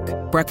 Check.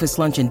 Breakfast,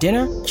 lunch, and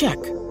dinner?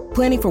 Check.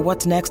 Planning for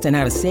what's next and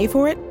how to save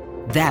for it?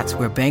 That's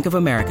where Bank of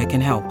America can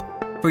help.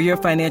 For your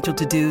financial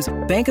to-dos,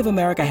 Bank of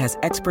America has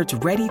experts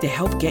ready to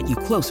help get you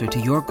closer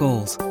to your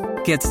goals.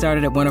 Get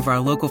started at one of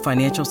our local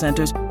financial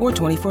centers or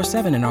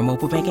 24/7 in our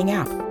mobile banking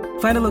app.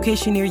 Find a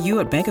location near you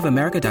at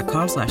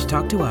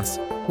bankofamerica.com/talktous.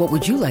 What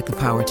would you like the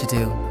power to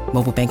do?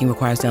 Mobile banking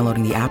requires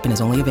downloading the app and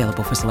is only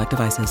available for select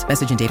devices.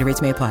 Message and data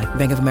rates may apply.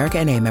 Bank of America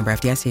N.A., member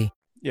FDIC.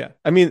 Yeah.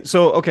 I mean,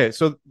 so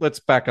let's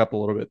back up a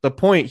little bit. The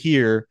point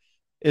here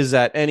is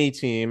that any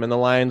team, and the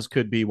Lions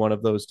could be one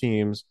of those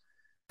teams,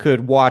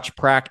 could watch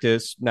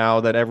practice now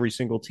that every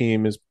single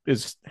team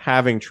is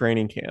having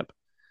training camp.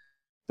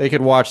 They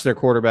could watch their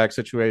quarterback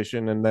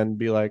situation and then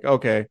be like,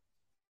 okay,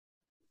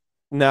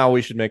 now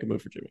we should make a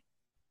move for Jimmy.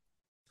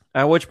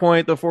 At which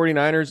point the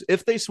 49ers,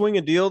 if they swing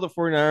a deal, the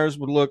 49ers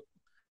would look,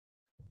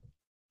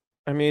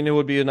 I mean, it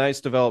would be a nice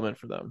development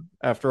for them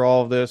after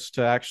all of this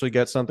to actually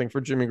get something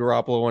for Jimmy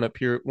Garoppolo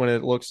when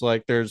it looks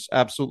like there's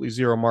absolutely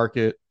zero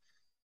market.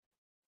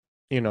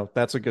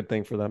 That's a good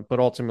thing for them. But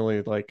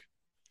ultimately,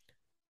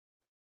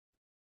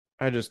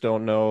 I just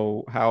don't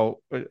know how.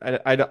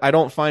 I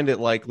don't find it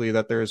likely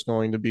that there is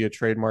going to be a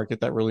trade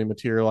market that really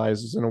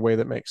materializes in a way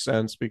that makes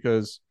sense,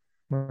 because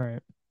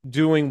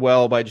doing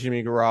well by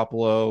Jimmy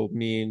Garoppolo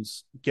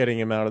means getting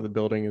him out of the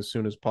building as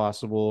soon as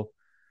possible.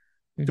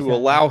 To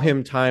allow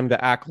him time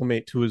to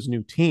acclimate to his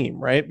new team,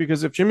 right?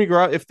 Because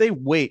if they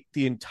wait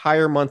the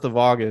entire month of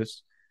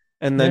August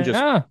and then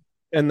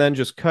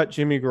just cut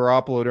Jimmy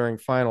Garoppolo during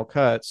final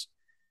cuts,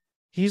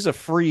 he's a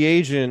free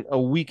agent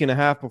a week and a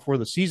half before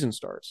the season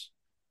starts.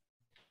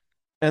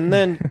 And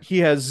then he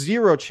has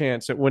zero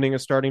chance at winning a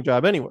starting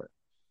job anywhere.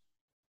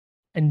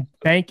 And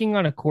banking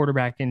on a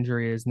quarterback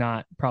injury is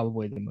not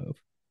probably the move.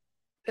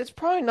 It's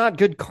probably not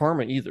good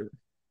karma either.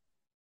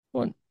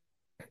 Well,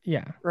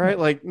 yeah.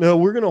 Right. No,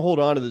 we're going to hold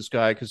on to this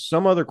guy because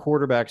some other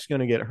quarterback's going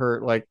to get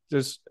hurt.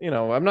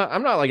 I'm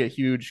not like a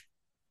huge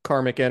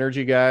karmic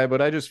energy guy,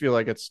 but I just feel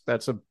like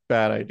that's a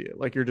bad idea.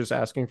 You're just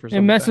asking for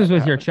something. It messes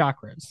with your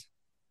chakras.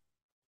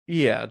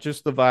 Yeah.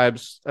 Just the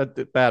vibes,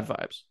 bad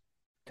vibes.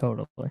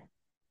 Totally.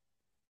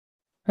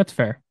 That's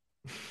fair.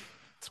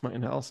 That's my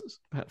analysis.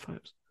 Bad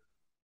vibes.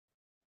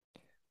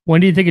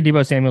 When do you think a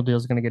Deebo Samuel deal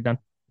is going to get done?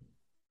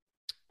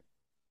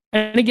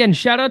 And again,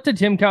 shout out to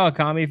Tim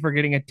Kawakami for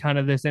getting a ton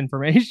of this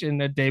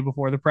information a day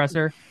before the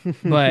presser.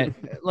 But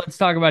let's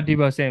talk about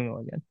Deebo Samuel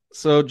again.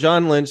 So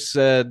John Lynch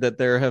said that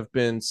there have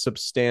been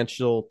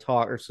substantial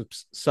talk or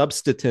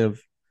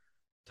substantive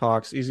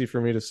talks, easy for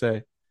me to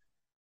say,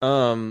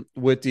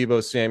 with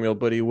Deebo Samuel,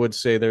 but he would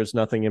say there's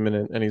nothing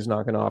imminent and he's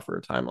not going to offer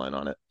a timeline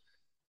on it,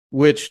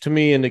 which to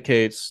me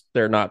indicates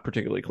they're not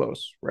particularly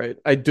close, right?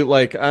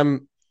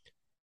 I'm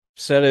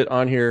said it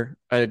on here.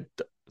 I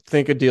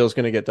think a deal is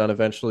going to get done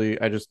eventually.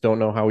 I just don't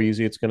know how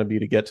easy it's going to be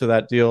to get to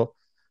that deal.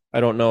 I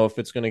don't know if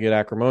it's going to get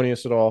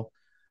acrimonious at all.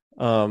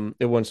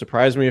 It wouldn't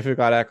surprise me if it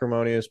got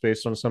acrimonious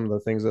based on some of the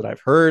things that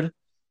I've heard,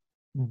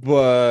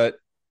 but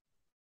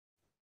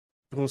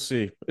we'll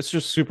see. It's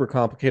just super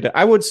complicated.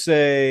 I would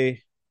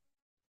say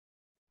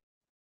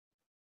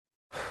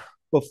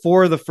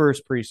before the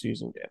first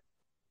preseason game.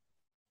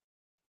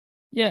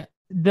 Yeah,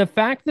 the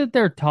fact that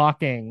they're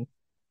talking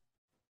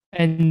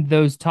and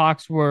those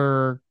talks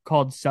were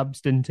called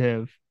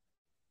substantive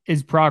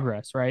is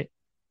progress, right?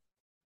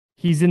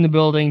 He's in the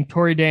building.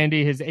 Tory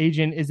Dandy, his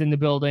agent, is in the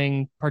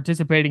building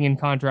participating in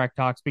contract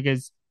talks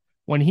because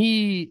when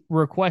he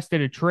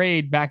requested a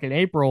trade back in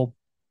April,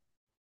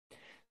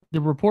 the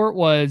report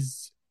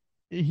was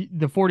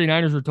the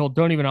 49ers were told,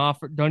 don't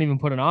even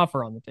put an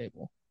offer on the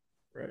table.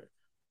 Right.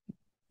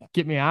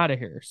 Get me out of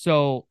here.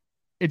 So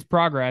it's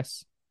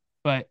progress.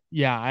 But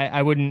yeah,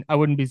 I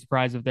wouldn't be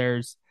surprised if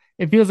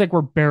it feels like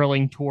we're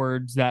barreling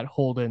towards that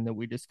hold-in that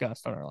we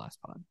discussed on our last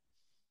pod.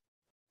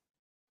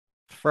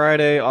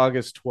 Friday,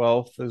 August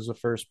 12th is the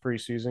first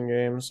preseason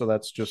game, so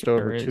that's just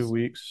over 2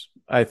 weeks.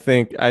 I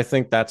think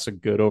that's a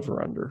good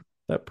over-under,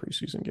 that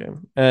preseason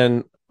game.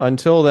 And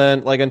until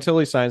then, until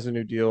he signs a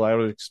new deal, I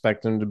would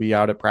expect him to be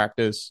out at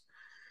practice.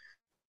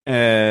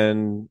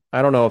 And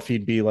I don't know if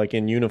he'd be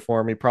in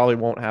uniform. He probably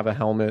won't have a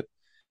helmet.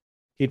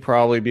 He'd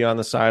probably be on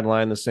the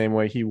sideline the same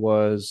way he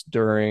was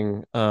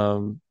during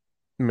the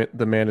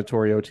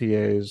mandatory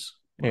OTAs.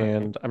 Right.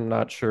 And I'm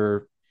not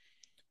sure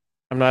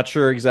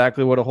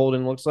exactly what a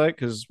hold-in looks like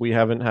because we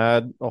haven't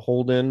had a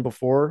hold-in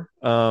before.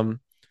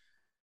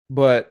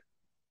 But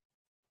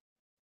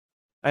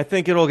I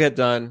think it'll get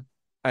done.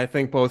 I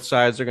think both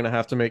sides are going to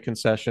have to make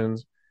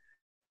concessions.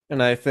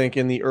 And I think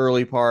in the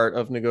early part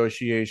of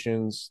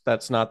negotiations,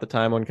 that's not the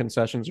time when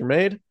concessions are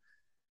made.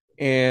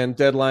 And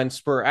deadline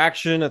spur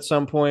action at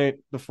some point,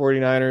 the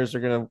 49ers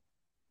are going to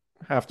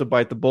have to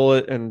bite the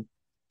bullet and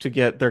to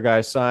get their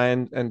guys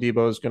signed. And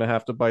Deebo is going to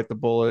have to bite the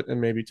bullet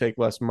and maybe take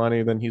less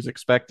money than he's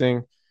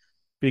expecting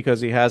because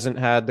he hasn't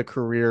had the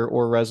career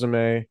or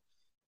resume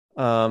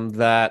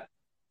that,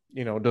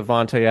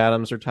 Devontae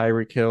Adams or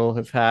Tyreek Hill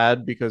have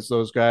had, because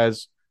those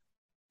guys,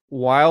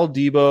 while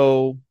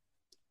Deebo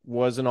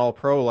was an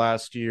all-pro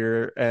last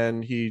year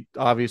and he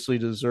obviously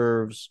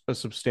deserves a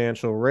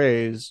substantial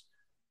raise,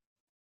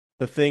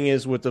 the thing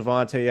is with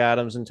Devontae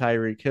Adams and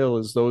Tyreek Hill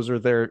is those are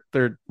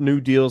their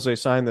new deals they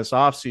signed this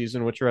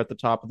offseason, which are at the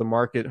top of the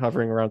market,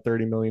 hovering around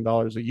 $30 million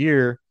a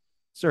year.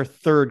 It's their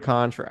third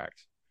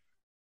contract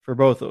for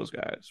both those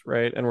guys,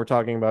 right? And we're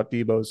talking about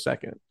Deebo's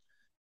second.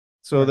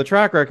 So right. The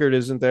track record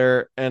isn't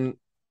there. And,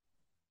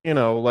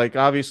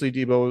 obviously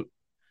Deebo,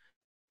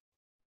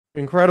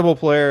 incredible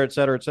player, et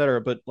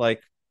cetera, but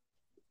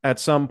at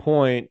some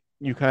point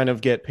you kind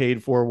of get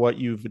paid for what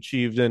you've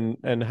achieved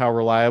and how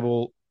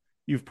reliable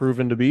you've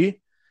proven to be.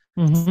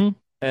 Mm-hmm.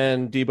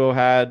 And Deebo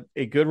had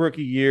a good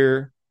rookie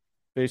year.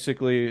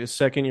 Basically, his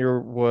second year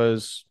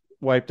was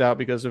wiped out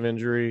because of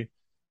injury,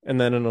 and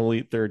then an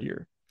elite third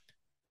year.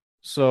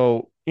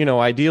 So,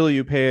 ideally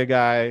you pay a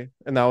guy,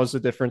 and that was the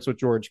difference with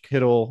George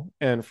Kittle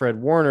and Fred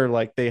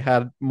Warner. They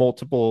had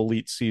multiple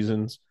elite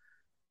seasons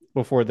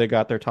before they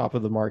got their top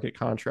of the market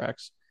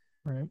contracts.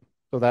 Right.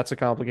 So that's a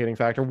complicating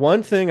factor.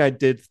 One thing I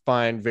did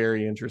find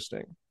very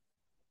interesting,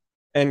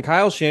 and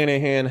Kyle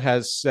Shanahan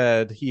has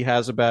said he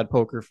has a bad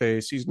poker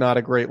face. He's not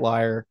a great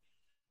liar.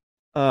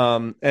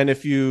 And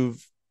if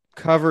you've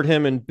covered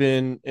him and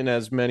been in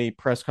as many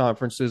press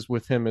conferences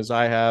with him as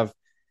I have,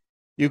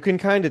 you can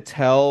kind of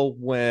tell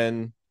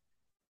when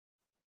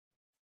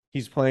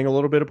he's playing a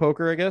little bit of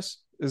poker, I guess,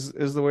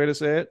 is the way to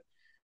say it.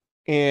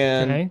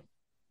 And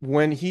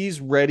when he's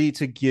ready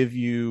to give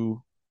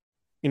you,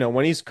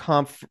 when he's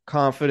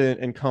confident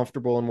and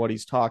comfortable in what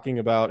he's talking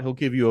about, he'll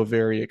give you a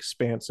very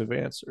expansive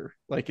answer.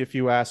 If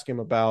you ask him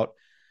about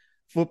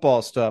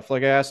football stuff,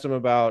 I asked him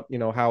about,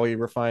 how he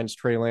refines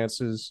Trey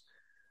Lance's,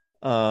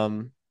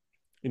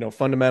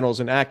 fundamentals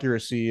and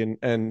accuracy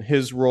and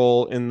his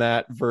role in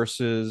that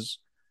versus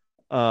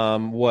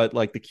what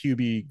the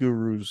QB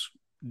gurus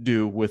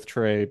do with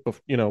Trey,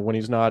 when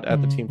he's not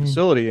at the team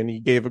facility. And he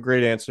gave a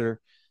great answer.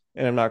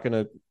 And I'm not going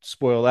to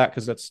spoil that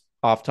because that's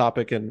off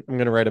topic, and I'm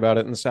going to write about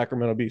it in the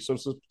Sacramento Bee. So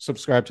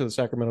subscribe to the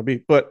Sacramento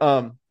Bee. But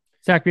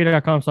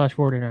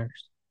SacBee.com/49ers.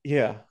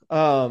 Yeah.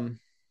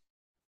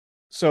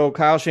 So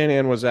Kyle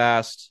Shanahan was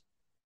asked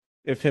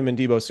if him and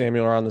Deebo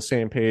Samuel are on the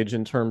same page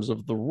in terms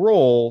of the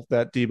role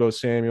that Deebo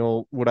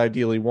Samuel would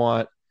ideally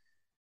want.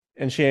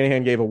 And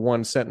Shanahan gave a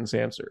one-sentence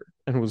answer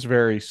and was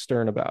very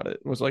stern about it.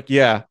 It was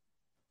yeah,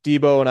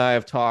 Deebo and I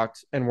have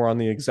talked and we're on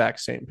the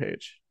exact same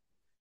page.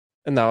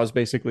 And that was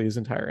basically his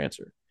entire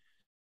answer,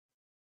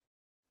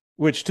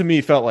 which to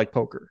me felt like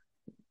poker.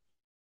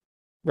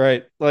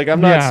 Right?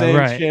 I'm not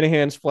saying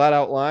Shanahan's flat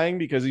out lying,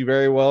 because he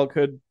very well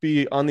could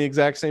be on the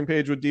exact same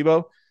page with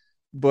Deebo,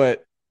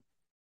 but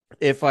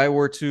if I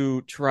were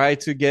to try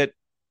to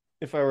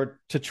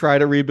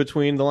read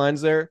between the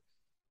lines there,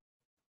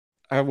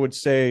 I would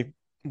say,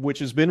 which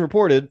has been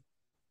reported,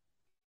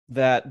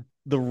 that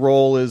the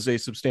role is a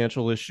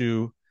substantial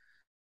issue.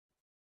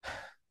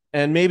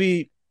 And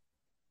maybe,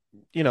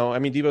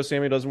 Deebo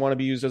Samuel doesn't want to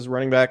be used as a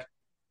running back.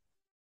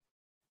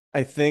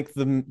 I think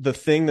the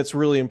thing that's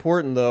really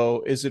important,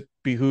 though, is it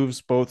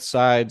behooves both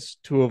sides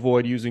to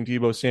avoid using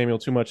Deebo Samuel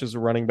too much as a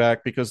running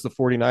back, because the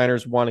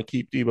 49ers want to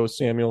keep Deebo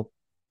Samuel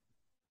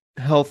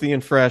healthy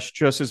and fresh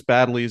just as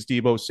badly as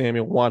Deebo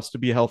Samuel wants to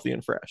be healthy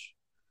and fresh.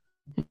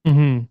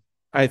 Mm-hmm.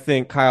 I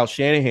think Kyle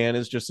Shanahan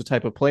is just a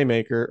type of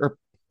playmaker or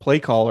play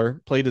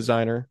caller, play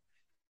designer,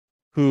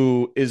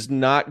 who is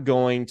not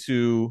going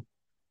to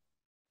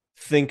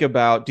think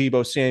about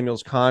Deebo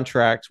Samuel's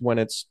contract when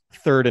it's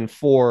 3rd and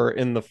 4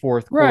 in the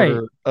fourth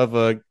quarter of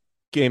a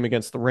game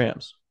against the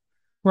Rams.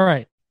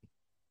 Right.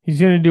 He's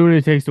going to do what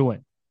it takes to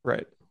win.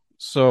 Right.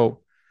 So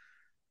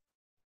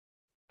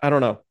I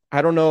don't know.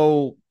 I don't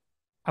know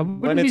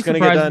when it's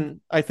going to get done.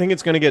 I think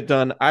it's going to get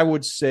done. I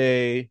would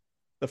say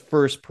the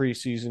first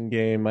preseason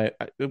game,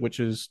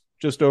 which is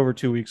just over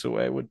 2 weeks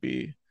away, would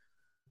be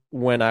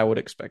when I would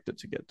expect it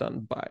to get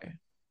done by.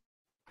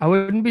 I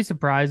wouldn't be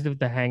surprised if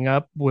the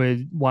hang-up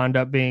would wind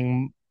up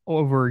being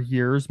over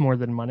years more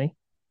than money.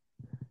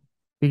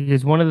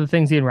 Because one of the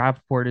things Ian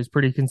Rappaport is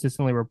pretty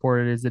consistently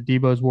reported is that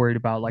Deebo's worried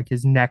about like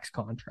his next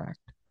contract.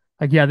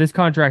 Like, yeah, this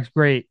contract's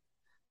great,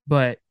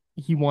 but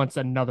he wants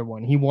another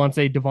one. He wants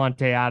a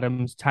Devontae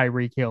Adams,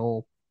 Tyreek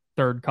Hill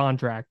third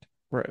contract.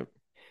 Right.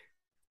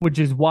 Which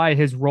is why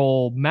his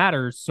role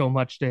matters so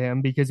much to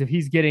him, because if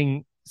he's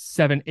getting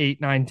 7, 8,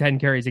 9, 10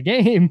 carries a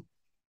game,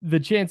 the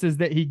chances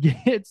that he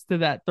gets to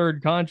that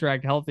third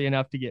contract healthy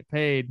enough to get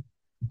paid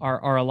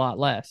are a lot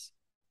less.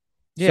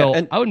 Yeah, so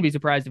and I wouldn't be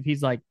surprised if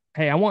he's like,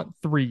 hey, I want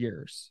 3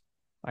 years.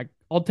 Like,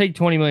 I'll take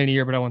 $20 million a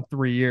year, but I want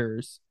 3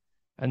 years.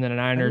 And then the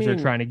Niners are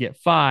trying to get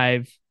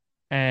 5.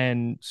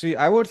 And see,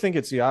 I would think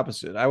it's the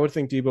opposite. I would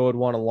think Deebo would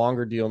want a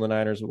longer deal and the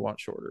Niners would want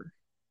shorter.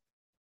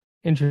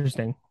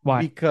 Interesting.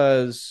 Why?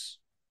 Because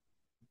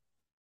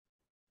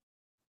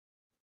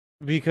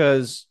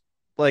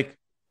like,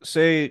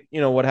 say,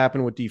 what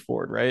happened with D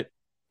Ford, right?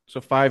 So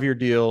 5-year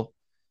deal,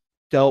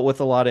 dealt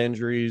with a lot of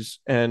injuries.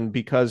 And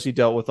because he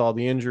dealt with all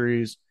the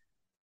injuries,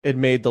 it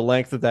made the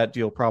length of that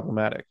deal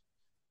problematic.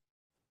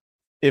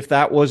 If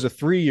that was a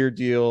 3-year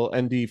deal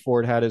and D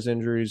Ford had his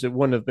injuries, it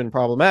wouldn't have been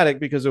problematic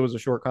because it was a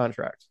short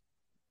contract.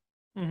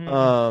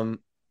 Mm-hmm.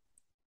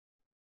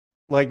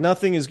 Like,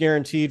 nothing is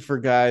guaranteed for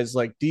guys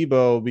like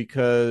Deebo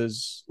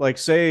because, like,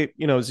 say,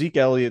 Zeke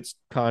Elliott's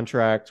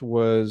contract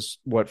was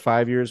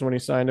 5 years when he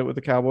signed it with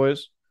the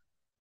Cowboys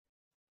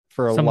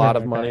for a lot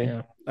of money. That,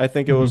 yeah. I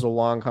think it was a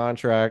long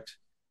contract,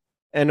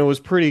 and it was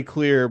pretty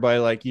clear by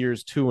like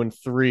years 2 and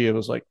 3. It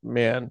was like,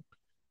 man,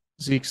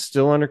 Zeke's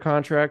still under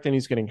contract and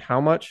he's getting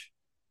how much?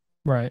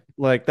 Right.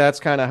 Like, that's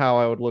kind of how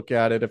I would look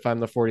at it if I'm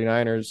the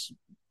 49ers,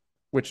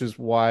 which is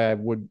why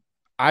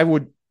I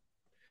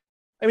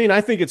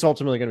think it's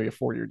ultimately going to be a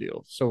 4-year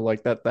deal. So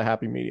like that, the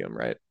happy medium,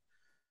 right?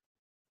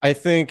 I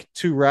think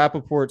to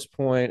Rappaport's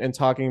point and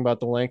talking about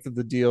the length of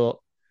the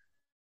deal,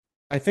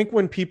 I think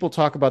when people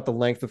talk about the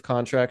length of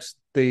contracts,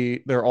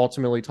 they're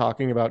ultimately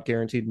talking about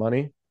guaranteed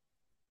money,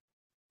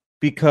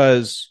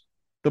 because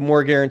the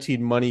more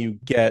guaranteed money you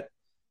get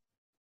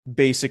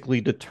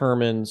basically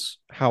determines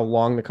how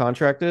long the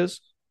contract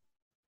is,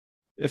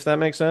 if that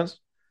makes sense.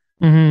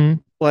 Mm-hmm.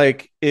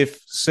 Like,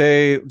 if,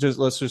 say,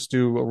 let's just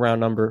do a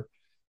round number.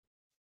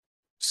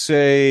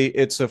 Say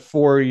it's a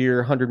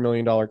 4-year, $100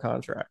 million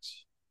contract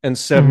and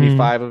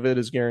 75 of it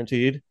is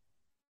guaranteed.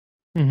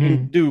 You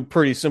can do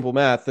pretty simple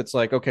math. It's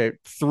like, okay,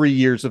 3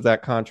 years of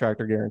that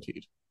contract are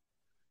guaranteed.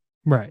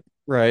 Right.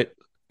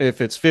 If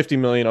it's 50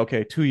 million,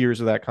 okay, 2 years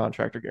of that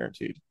contract are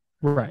guaranteed.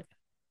 Right.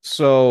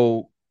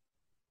 So,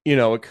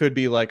 it could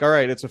be like, all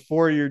right, it's a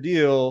 4-year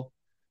deal,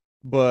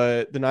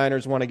 but the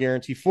Niners want to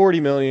guarantee 40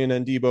 million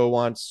and Deebo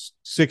wants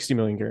 60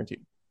 million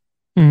guaranteed.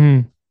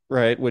 Mm-hmm.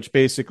 Right. Which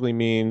basically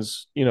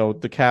means,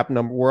 the cap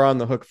number, we're on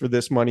the hook for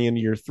this money in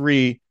year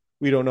 3.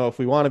 We don't know if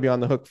we want to be on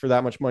the hook for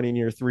that much money in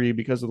year 3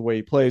 because of the way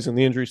he plays and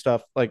the injury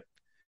stuff. Like,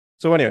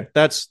 so anyway,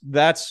 that's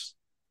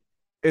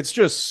it's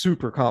just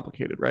super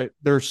complicated, right?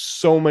 There's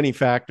so many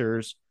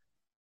factors.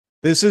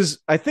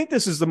 I think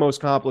this is the most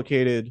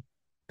complicated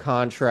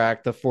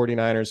contract the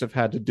 49ers have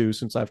had to do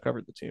since I've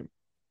covered the team.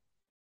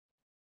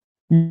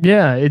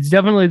 Yeah, it's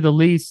definitely the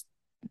least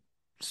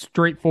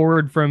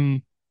straightforward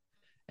from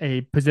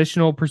a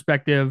positional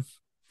perspective,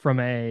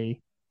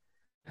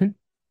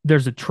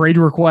 there's a trade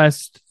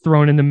request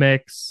thrown in the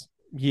mix.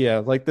 Yeah,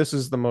 like, this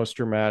is the most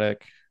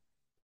dramatic,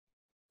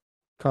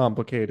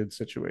 complicated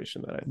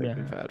situation that I think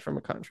we've had from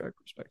a contract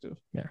perspective.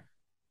 Yeah.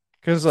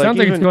 Because sounds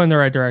like it's going the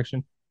right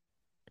direction.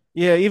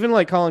 Yeah, even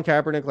like Colin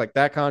Kaepernick, like,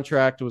 that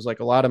contract was like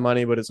a lot of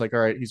money, but it's like,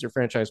 all right, he's your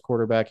franchise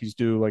quarterback. He's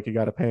due, like, you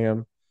got to pay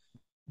him.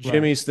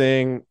 Jimmy's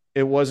thing,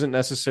 it wasn't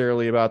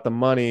necessarily about the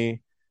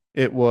money.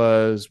 It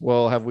was,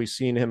 well, have we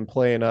seen him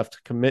play enough to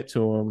commit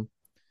to him?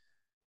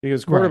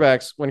 Because when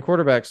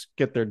quarterbacks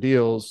get their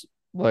deals,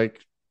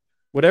 like,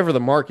 whatever the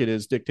market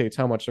is dictates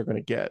how much they're going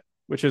to get,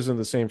 which isn't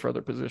the same for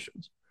other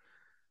positions.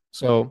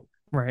 So,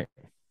 right.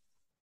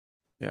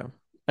 Yeah.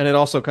 And it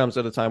also comes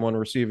at a time when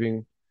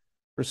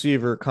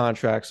receiver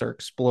contracts are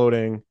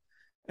exploding.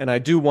 And I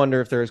do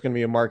wonder if there's going to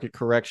be a market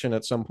correction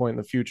at some point in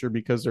the future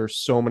because there's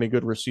so many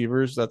good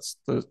receivers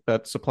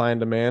that supply and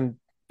demand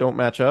don't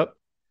match up.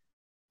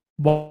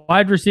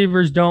 Wide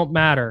receivers don't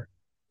matter.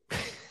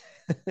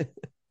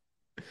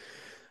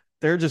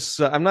 They're just,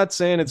 I'm not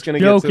saying it's going to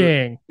get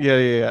joking.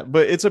 Yeah.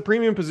 But it's a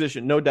premium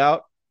position, no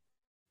doubt.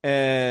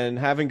 And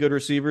having good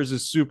receivers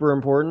is super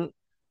important.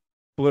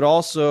 But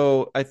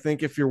also, I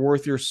think if you're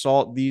worth your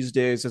salt these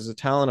days as a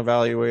talent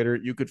evaluator,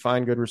 you could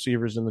find good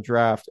receivers in the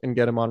draft and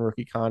get them on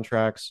rookie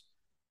contracts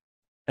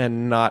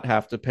and not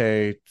have to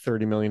pay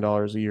 $30 million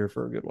a year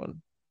for a good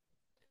one.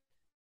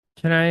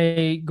 Can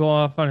I go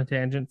off on a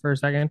tangent for a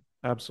second?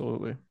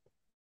 Absolutely.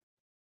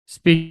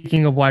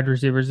 Speaking of wide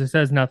receivers, this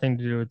has nothing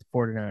to do with the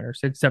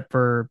 49ers, except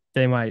for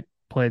they might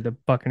play the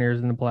Buccaneers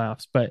in the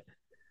playoffs. But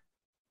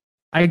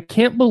I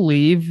can't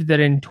believe that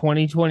in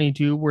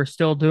 2022, we're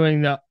still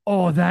doing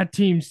that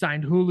team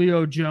signed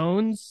Julio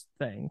Jones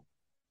thing.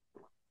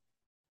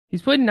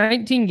 He's played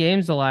 19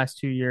 games the last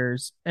 2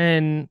 years,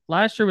 and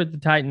last year with the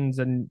Titans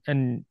and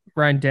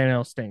Ryan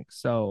Tannehill stinks,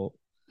 so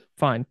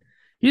fine.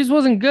 He just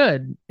wasn't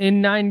good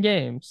in 9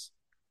 games.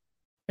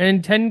 And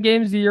in 10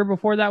 games the year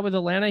before that with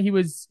Atlanta, he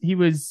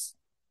was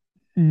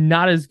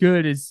not as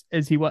good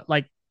as he was.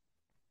 Like,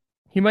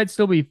 he might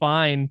still be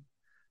fine,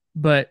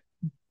 but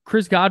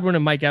Chris Godwin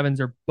and Mike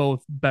Evans are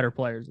both better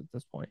players at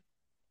this point.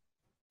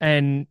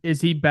 And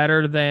is he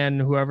better than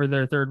whoever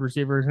their third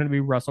receiver is going to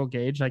be? Russell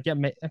Gage? Like, yeah,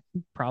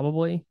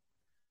 probably.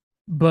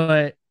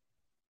 But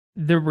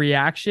the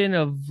reaction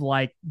of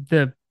like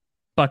the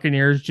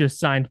Buccaneers just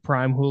signed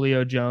prime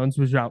Julio Jones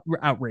was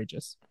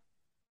outrageous.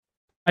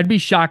 I'd be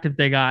shocked if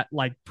they got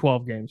like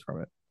 12 games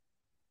from it.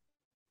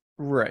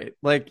 Right.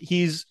 Like,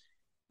 he's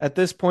at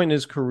this point in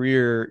his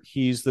career,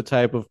 he's the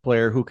type of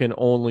player who can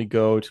only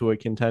go to a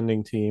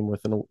contending team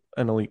with an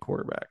elite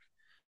quarterback.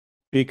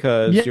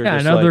 Because you're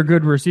just they're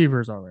good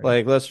receivers already.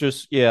 Like, let's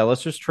just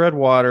tread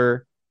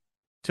water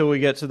till we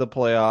get to the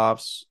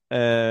playoffs.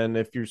 And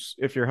if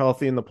you're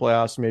healthy in the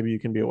playoffs, maybe you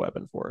can be a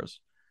weapon for us.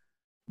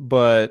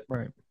 But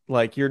right.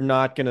 Like, you're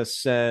not gonna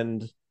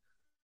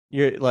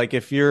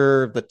if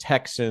you're the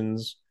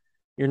Texans,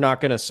 you're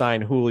not gonna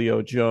sign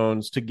Julio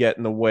Jones to get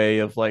in the way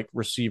of like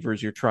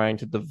receivers you're trying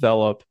to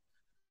develop.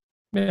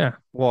 Yeah.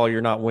 While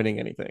you're not winning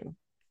anything.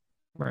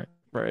 Right.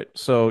 Right.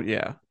 So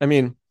yeah. I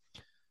mean,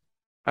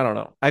 I don't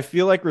know. I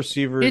feel like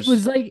receivers.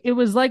 It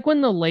was like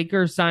when the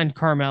Lakers signed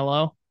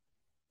Carmelo.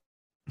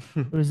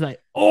 It was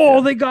like,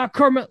 they got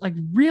Carmelo. Like,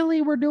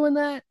 really? We're doing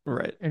that?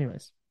 Right.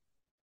 Anyways.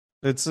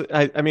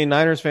 I mean,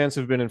 Niners fans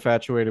have been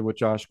infatuated with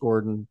Josh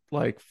Gordon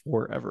like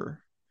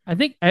forever. I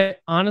think,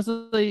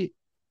 honestly,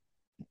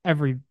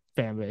 every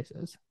fan base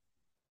is.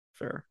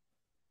 Fair.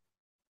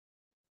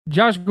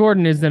 Josh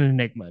Gordon is an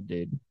enigma,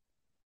 dude.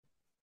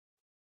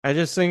 I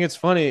just think it's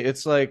funny.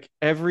 It's like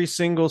every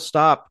single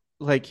stop,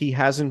 like, he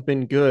hasn't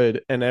been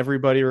good, and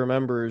everybody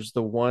remembers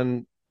the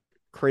one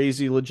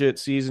crazy legit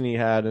season he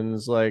had and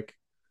is like,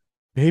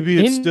 maybe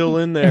it's still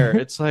in there.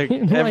 It's like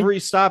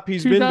every stop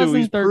he's been to,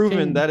 he's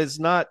proven that's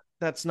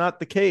not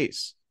the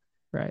case.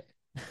 Right.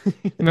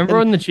 Remember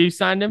when the Chiefs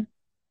signed him?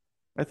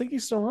 I think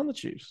he's still on the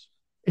Chiefs.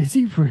 Is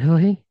he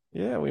really?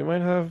 Yeah, we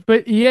might have.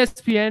 But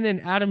ESPN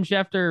and Adam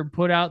Schefter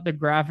put out the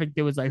graphic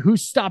that was like,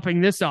 who's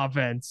stopping this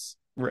offense?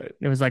 Right. And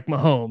it was like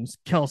Mahomes,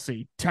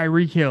 Kelsey,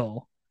 Tyreek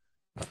Hill,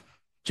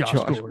 Josh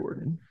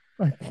Gordon.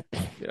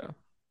 Yeah.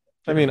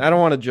 I mean, I don't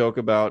want to joke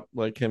about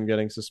like him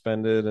getting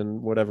suspended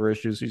and whatever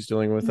issues he's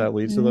dealing with that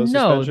leads to those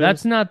suspensions. No,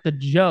 that's not the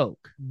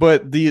joke.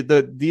 But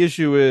the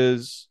issue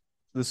is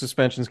the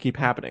suspensions keep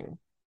happening.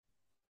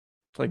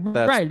 Like,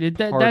 that's right.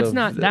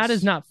 That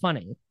is not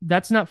funny.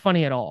 That's not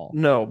funny at all.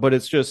 No, but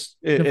it's just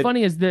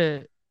funny is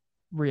the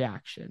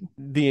reaction,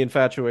 the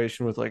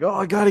infatuation with like, oh,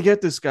 I got to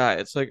get this guy.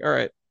 It's like, all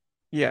right,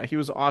 yeah, he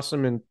was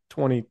awesome in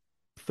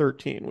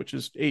 2013, which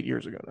is 8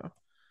 years ago now.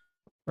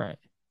 Right.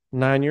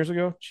 9 years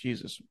ago.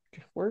 Jesus,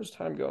 where's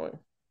time going,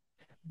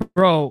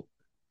 bro?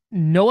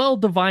 Noel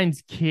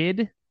Devine's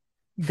kid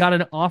got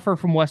an offer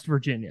from West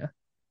Virginia.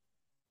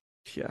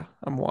 Yeah,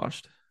 I'm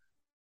washed.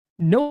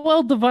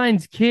 Noel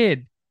Devine's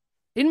kid.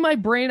 In my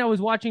brain, I was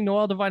watching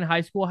Noel Devine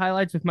high school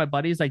highlights with my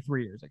buddies like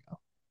 3 years ago.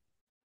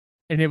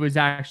 And it was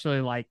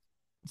actually like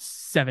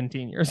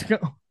 17 years ago.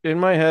 In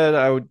my head,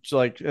 I would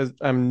like, as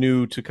I'm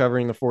new to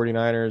covering the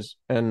 49ers,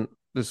 and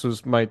this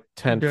was my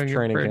 10th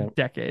training camp. A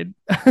decade.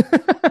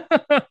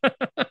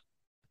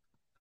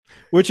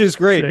 Which is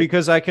great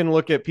because I can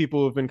look at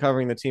people who've been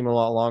covering the team a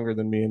lot longer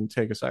than me and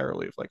take a sigh of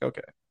relief. Like, okay,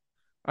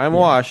 I'm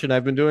washed and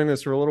I've been doing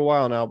this for a little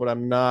while now, but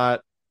I'm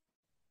not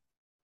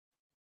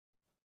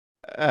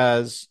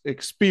as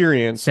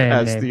experienced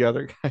as the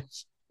other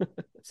guys.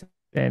 Say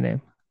a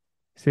name.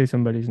 Say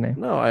somebody's name.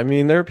 No, I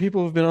mean, there are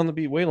people who've been on the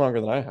beat way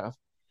longer than I have.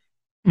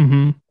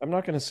 Mm-hmm. I'm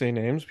not going to say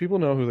names. People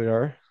know who they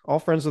are. all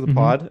friends of the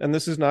pod, and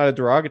this is not a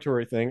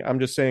derogatory thing. I'm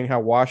just saying how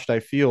washed I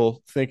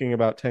feel thinking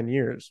about 10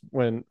 years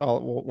when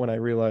I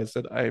realize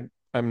that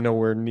I'm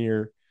nowhere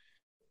near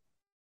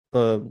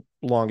the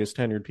longest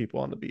tenured people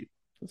on the beat.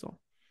 That's all.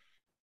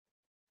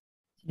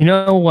 You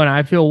know when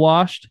I feel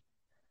washed?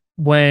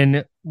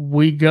 When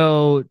we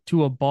go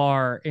to a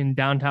bar in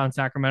downtown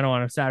Sacramento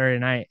on a Saturday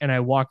night and I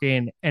walk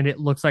in and it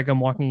looks like I'm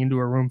walking into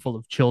a room full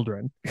of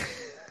children.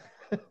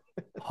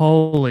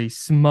 Holy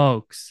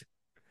smokes.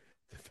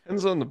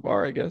 Depends on the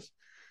bar, I guess.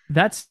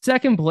 That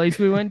second place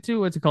we went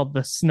to, what's it called?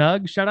 The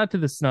Snug. Shout out to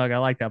the Snug. I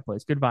like that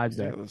place. Good vibes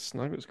there. Yeah, the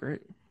Snug was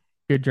great.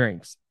 Good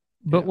drinks.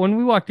 But when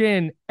we walked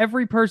in,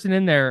 every person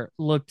in there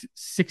looked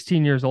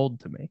 16 years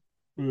old to me.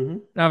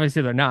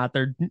 Obviously, they're not.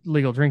 They're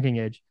legal drinking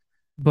age.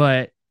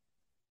 But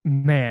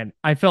man,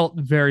 I felt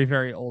very,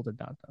 very old in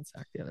downtown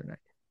Sac the other night.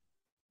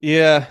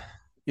 Yeah.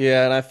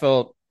 And I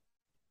felt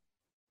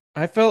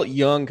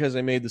young because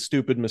I made the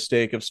stupid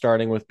mistake of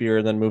starting with beer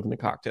and then moving to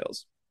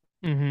cocktails.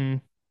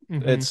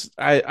 It's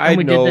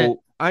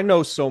I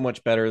know so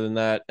much better than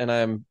that, and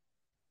I'm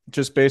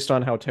just based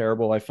on how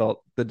terrible I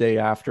felt the day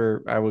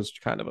after. I was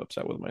kind of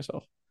upset with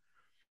myself.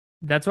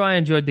 That's why I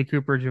enjoyed the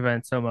Cooperage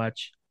event so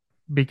much,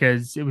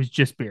 because it was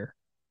just beer,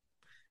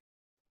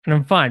 and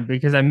I'm fine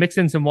because I mix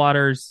in some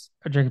waters.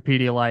 I drink a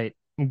Pedialyte.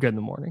 I'm good in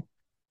the morning.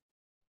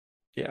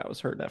 Yeah, I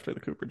was hurting after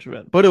the Cooperage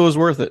event, but it was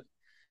worth it.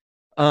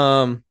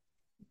 Yeah,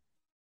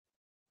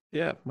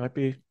 might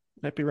be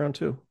round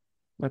 2.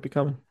 Might be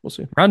coming. We'll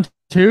see. Round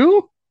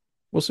 2?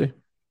 We'll see.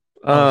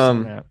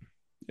 Yeah,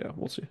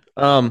 we'll see.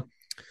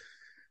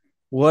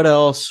 What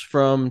else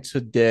from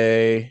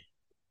today?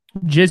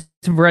 Just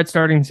Brett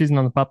starting season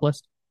on the pup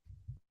list.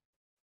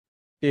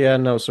 Yeah,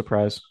 no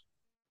surprise.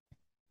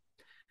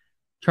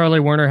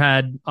 Charlie Werner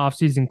had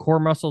offseason core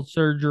muscle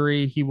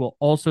surgery. He will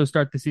also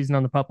start the season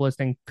on the pup list.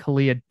 And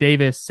Kalia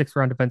Davis,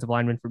 6th-round defensive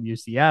lineman from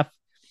UCF.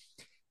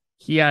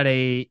 He had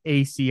a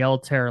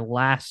ACL tear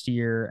last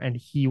year, and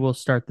he will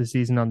start the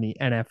season on the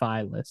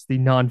NFI list, the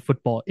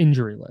non-football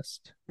injury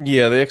list.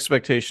 Yeah, the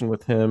expectation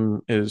with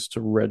him is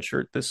to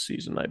redshirt this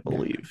season, I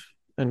believe,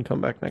 and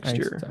come back next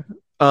year.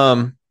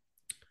 So.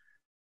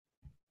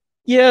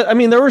 Yeah, I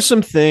mean, there were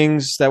some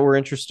things that were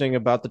interesting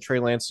about the Trey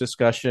Lance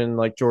discussion,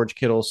 like George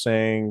Kittle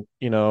saying,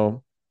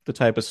 the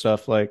type of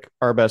stuff like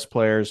our best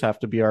players have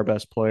to be our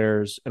best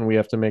players, and we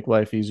have to make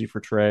life easy for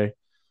Trey.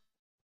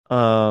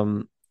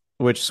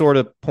 Which sort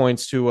of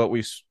points to what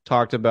we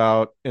talked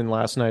about in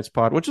last night's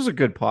pod, which is a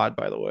good pod,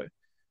 by the way.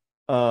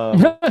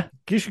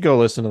 You should go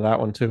listen to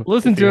that one too.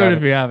 Listen to it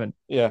if you haven't.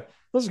 Yeah,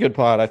 this is a good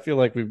pod. I feel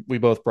like we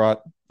both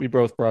brought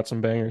some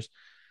bangers.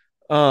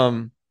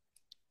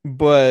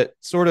 But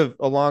sort of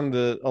along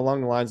the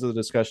lines of the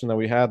discussion that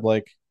we had,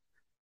 like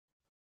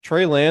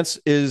Trey Lance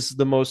is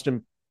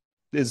the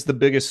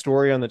biggest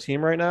story on the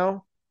team right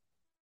now.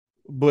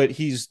 But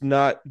he's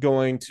not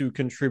going to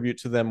contribute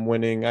to them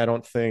winning, I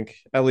don't think,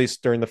 at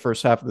least during the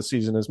first half of the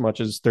season, as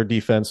much as their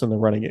defense and the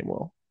running game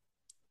will.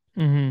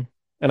 And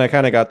I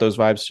kind of got those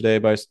vibes today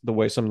by the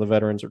way some of the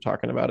veterans are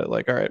talking about it.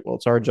 Like, all right, well,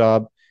 it's our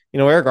job.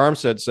 Eric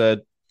Armstead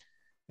said,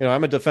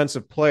 I'm a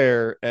defensive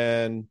player,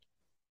 and,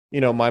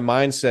 my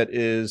mindset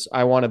is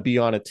I want to be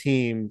on a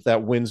team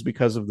that wins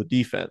because of the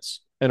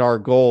defense. And our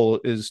goal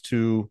is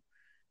to,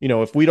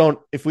 if we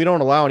don't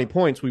allow any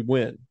points, we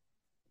win.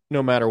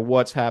 No matter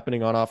what's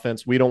happening on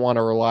offense, we don't want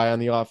to rely on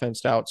the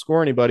offense to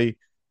outscore anybody.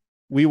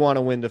 We want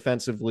to win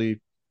defensively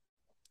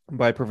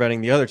by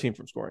preventing the other team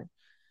from scoring,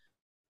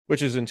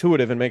 which is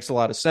intuitive and makes a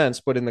lot of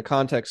sense. But in the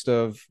context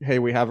of, hey,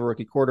 we have a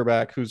rookie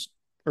quarterback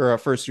or a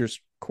first-year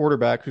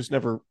quarterback who's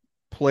never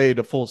played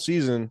a full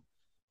season,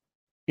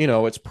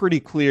 it's pretty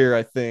clear,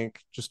 I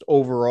think, just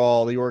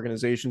overall the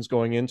organization's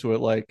going into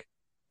it like,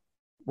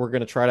 we're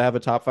going to try to have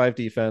a top 5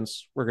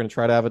 defense. We're going to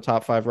try to have a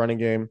top 5 running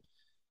game.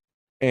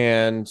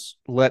 And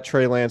let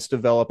Trey Lance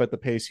develop at the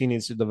pace he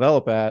needs to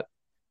develop at.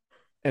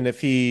 And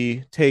if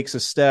he takes a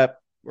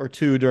step or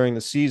two during the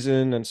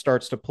season and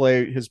starts to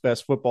play his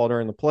best football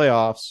during the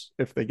playoffs,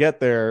 if they get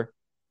there,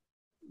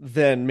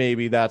 then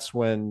maybe that's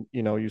when,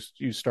 you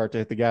start to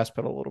hit the gas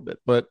pedal a little bit.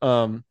 But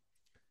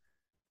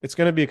it's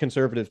going to be a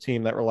conservative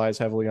team that relies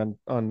heavily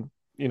on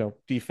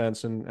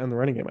defense and the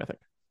running game, I think.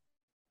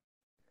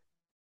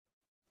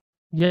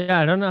 Yeah,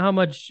 I don't know how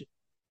much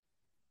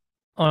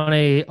on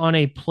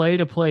a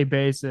play-to-play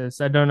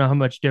basis, I don't know how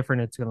much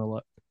different it's going to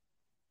look.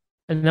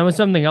 And that was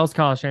something else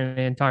Kyle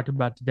Shanahan talked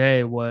about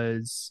today,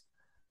 was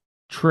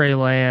Trey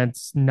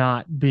Lance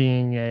not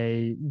being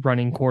a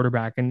running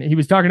quarterback. And he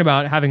was talking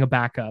about having a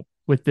backup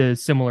with the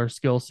similar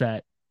skill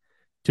set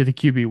to the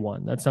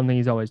QB1. That's something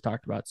he's always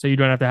talked about. So you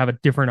don't have to have a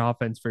different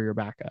offense for your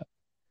backup.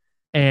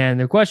 And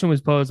the question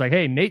was posed like,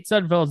 hey, Nate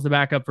Sudfeld's the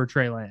backup for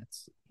Trey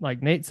Lance.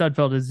 Like, Nate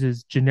Sudfeld is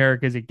as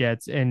generic as it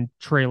gets, and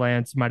Trey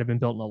Lance might have been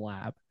built in a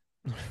lab.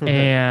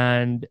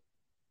 and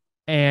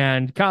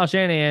Kyle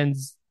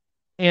Shanahan's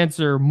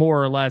answer,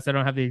 more or less, I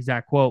don't have the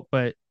exact quote,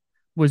 but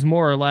was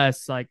more or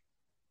less like,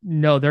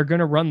 no, they're going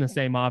to run the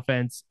same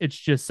offense. It's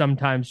just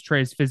sometimes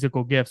Trey's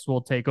physical gifts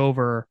will take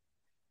over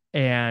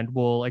and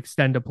will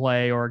extend a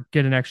play or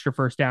get an extra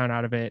first down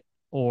out of it.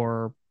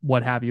 or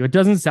what have you. It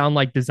doesn't sound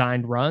like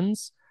designed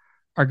runs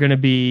are going to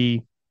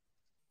be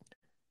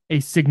a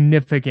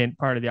significant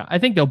part of the. I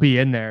think they'll be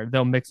in there.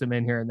 They'll mix them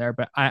in here and there,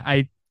 but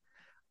I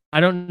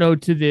don't know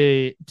to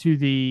the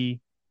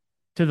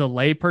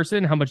lay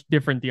person how much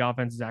different the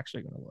offense is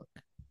actually going to look.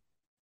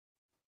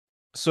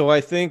 So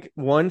I think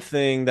one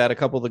thing that a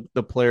couple of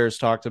the players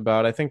talked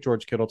about, I think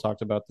George Kittle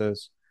talked about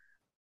this,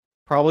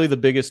 probably the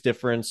biggest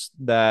difference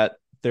that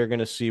they're going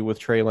to see with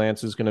Trey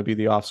Lance is going to be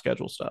the off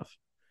schedule stuff.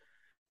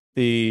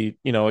 The,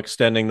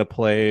 extending the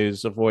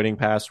plays, avoiding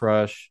pass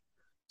rush,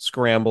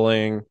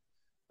 scrambling.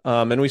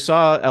 And we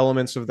saw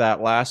elements of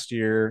that last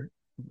year.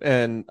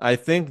 And I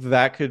think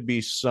that could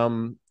be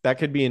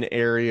an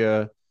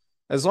area,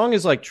 as long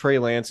as like Trey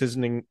Lance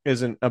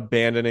isn't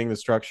abandoning the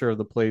structure of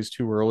the plays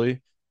too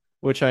early,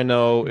 which I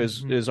know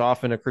is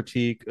often a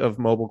critique of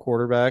mobile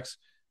quarterbacks.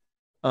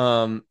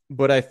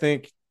 But I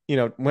think,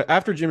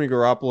 after Jimmy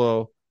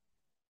Garoppolo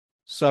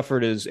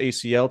suffered his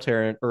ACL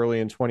tear early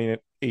in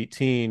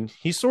 2018,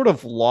 he sort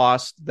of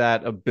lost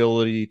that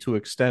ability to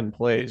extend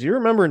plays. You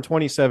remember in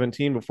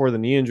 2017, before the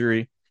knee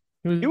injury,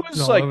 he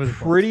was like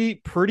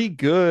pretty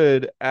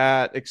good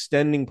at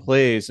extending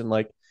plays and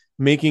like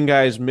making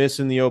guys miss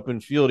in the open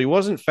field. He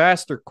wasn't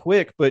fast or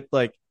quick, but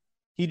like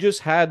he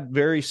just had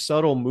very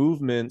subtle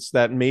movements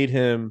that made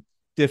him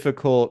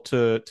difficult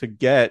to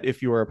get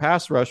if you were a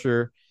pass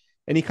rusher.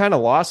 And he kind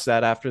of lost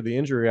that after the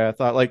injury. I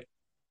thought, like,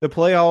 the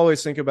play I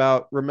always think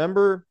about,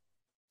 remember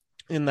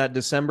in that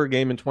December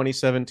game in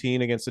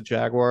 2017 against the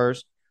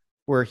Jaguars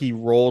where he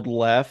rolled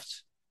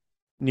left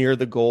near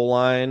the goal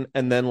line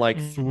and then like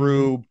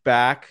threw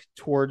back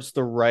towards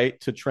the right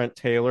to Trent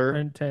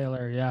Taylor.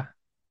 Yeah.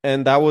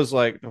 And I was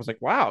like,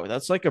 wow,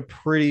 that's like a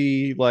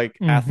pretty like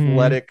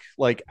athletic,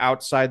 like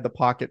outside the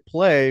pocket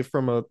play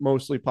from a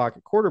mostly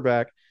pocket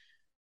quarterback.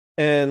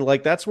 And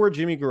like that's where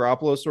Jimmy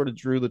Garoppolo sort of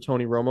drew the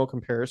Tony Romo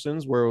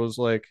comparisons, where it was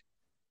like,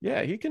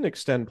 yeah, he can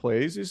extend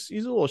plays.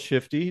 He's a little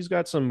shifty. He's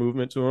got some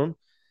movement to him.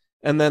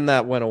 And then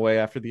that went away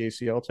after the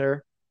ACL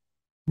tear.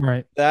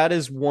 Right. That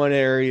is one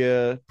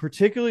area,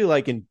 particularly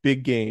like in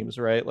big games,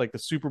 right? Like the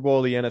Super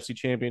Bowl, the NFC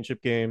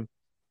Championship game.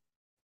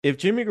 If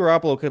Jimmy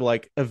Garoppolo could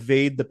like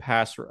evade the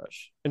pass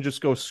rush and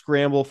just go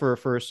scramble for a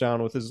first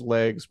down with his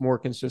legs more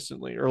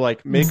consistently, or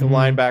like make a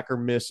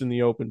linebacker miss in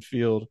the open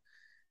field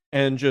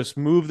and just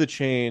move the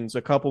chains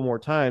a couple more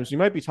times, you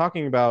might be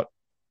talking about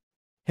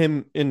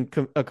him in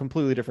a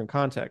completely different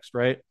context,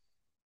 right?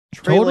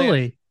 Trey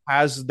Lance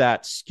has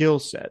that skill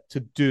set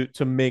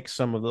to make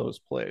some of those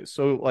plays.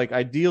 So like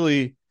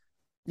ideally,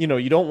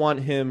 you don't want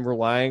him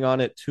relying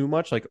on it too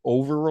much, like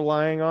over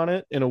relying on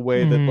it in a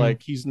way that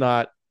like he's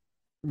not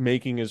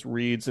making his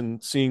reads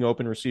and seeing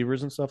open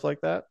receivers and stuff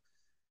like that.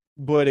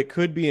 But it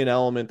could be an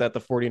element that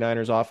the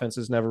 49ers offense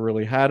has never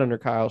really had under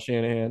Kyle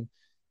Shanahan.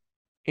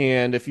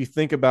 And if you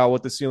think about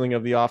what the ceiling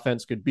of the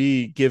offense could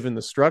be, given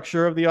the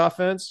structure of the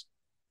offense,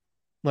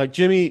 like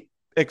Jimmy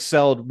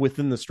excelled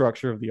within the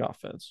structure of the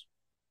offense,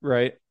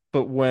 right?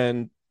 But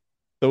when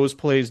those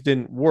plays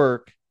didn't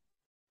work,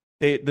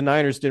 the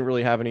Niners didn't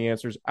really have any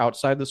answers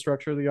outside the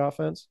structure of the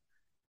offense.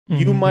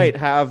 You might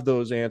have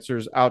those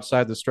answers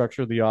outside the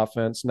structure of the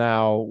offense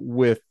now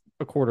with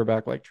a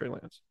quarterback like Trey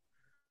Lance.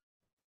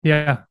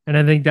 Yeah, and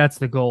I think that's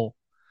the goal.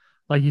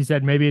 Like you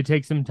said, maybe it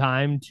takes some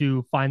time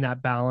to find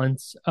that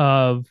balance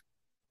of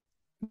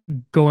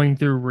going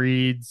through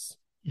reads.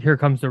 Here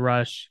comes the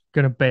rush,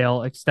 going to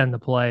bail, extend the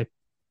play,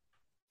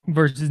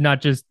 versus not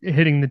just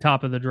hitting the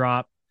top of the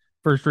drop.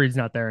 First read's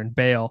not there and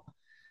bail.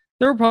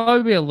 There will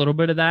probably be a little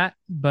bit of that,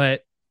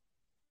 but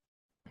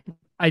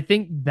I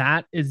think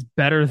that is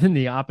better than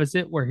the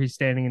opposite, where he's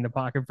standing in the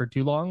pocket for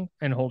too long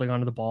and holding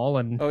onto the ball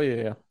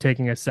and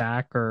taking a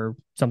sack or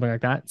something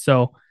like that.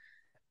 So,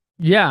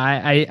 yeah,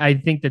 I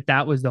think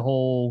that was the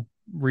whole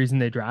reason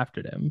they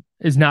drafted him,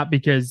 is not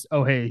because,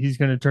 oh, hey, he's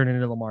going to turn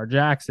into Lamar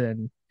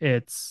Jackson.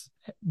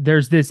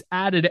 There's this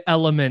added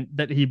element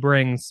that he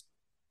brings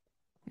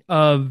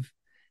of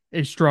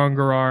a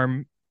stronger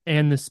arm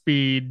and the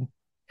speed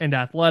and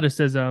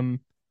athleticism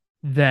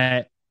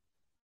that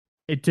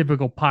a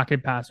typical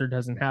pocket passer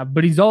doesn't have.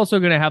 But he's also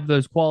going to have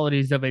those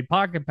qualities of a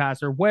pocket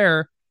passer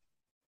where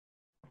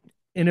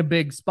in a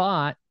big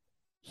spot,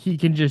 he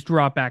can just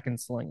drop back and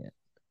sling it.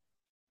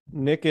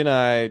 Nick and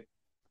I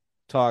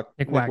talked,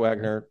 Nick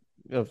Wagner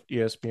of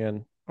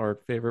ESPN, our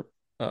favorite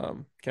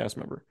cast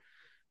member.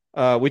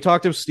 We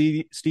talked to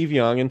Steve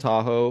Young in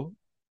Tahoe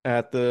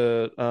at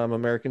the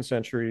American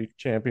Century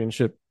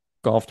Championship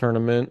golf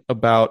tournament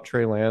about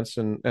Trey Lance.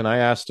 And I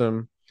asked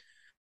him,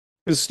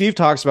 because Steve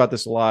talks about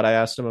this a lot, I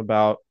asked him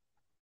about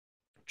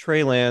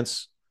Trey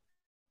Lance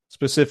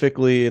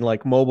specifically in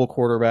like mobile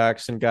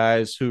quarterbacks and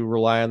guys who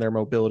rely on their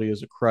mobility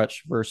as a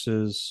crutch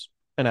versus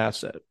an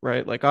asset,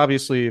 right? Like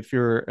obviously if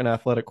you're an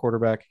athletic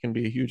quarterback, it can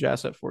be a huge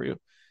asset for you.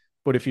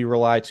 But if you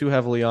rely too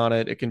heavily on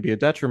it, it can be a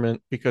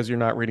detriment because you're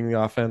not reading the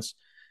offense.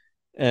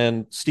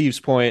 And Steve's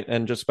point,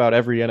 and just about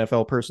every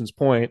NFL person's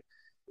point,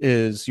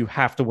 is you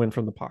have to win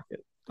from the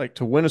pocket. Like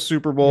to win a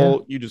Super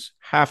Bowl, you just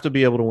have to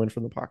be able to win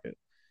from the pocket.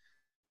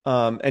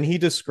 And he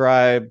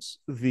described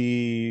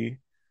the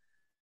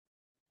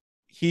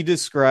he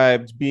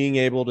described being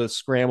able to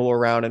scramble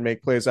around and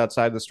make plays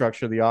outside the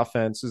structure of the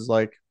offense is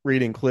like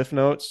reading cliff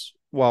notes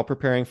while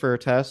preparing for a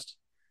test.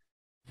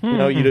 You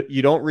know,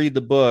 you don't read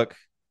the book,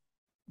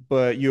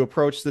 but you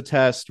approach the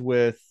test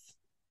with,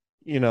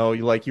 you know,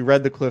 you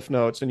read the cliff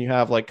notes and you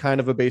have like kind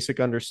of a basic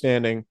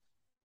understanding,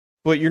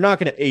 but you're not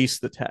going to ace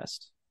the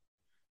test,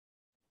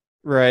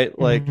 right?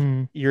 Like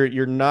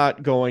you're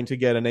not going to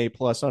get an A+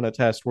 on a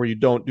test where you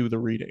don't do the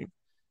reading,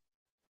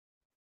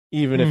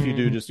 even if you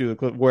do just do the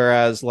cliff.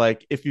 Whereas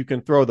like if you can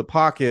throw the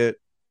pocket,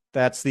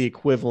 that's the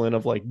equivalent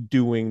of like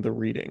doing the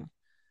reading.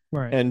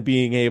 Right. And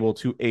being able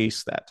to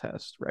ace that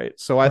test, right?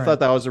 So I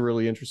thought that was a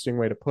really interesting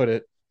way to put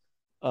it.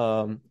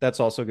 That's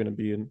also going to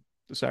be in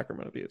the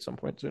Sacramento Bee at some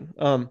point soon.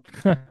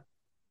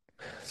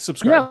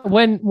 Subscribe.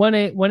 Yeah,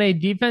 when a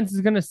defense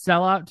is going to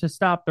sell out to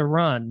stop the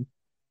run,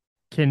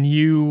 can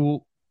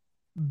you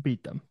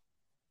beat them?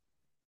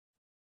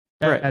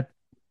 Right.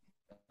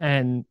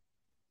 And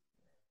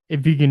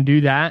if you can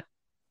do that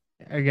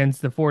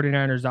against the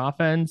 49ers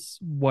offense,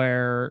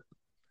 where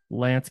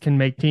Lance can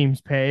make teams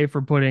pay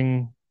for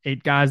putting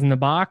 8 guys in the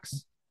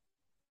box,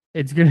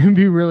 it's going to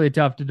be really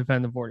tough to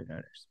defend the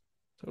 49ers.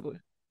 Totally.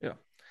 Yeah.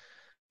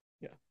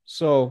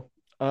 So,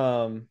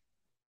 and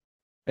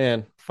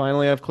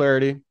finally have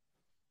clarity.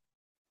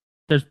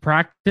 There's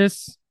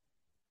practice.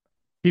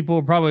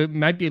 People probably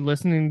might be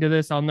listening to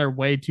this on their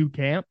way to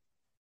camp.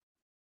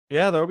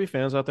 Yeah, there'll be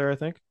fans out there, I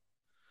think.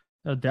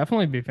 There'll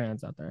definitely be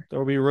fans out there. There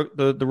will be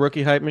the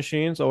rookie hype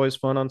machines, always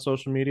fun on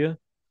social media.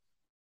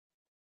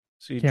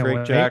 See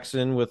Drake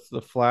Jackson with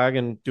the flag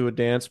and do a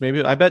dance.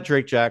 Maybe I bet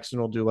Drake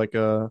Jackson will do like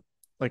a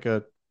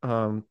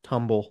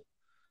tumble.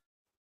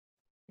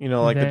 You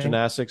know, like the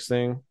gymnastics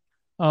thing.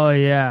 Oh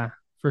yeah,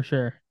 for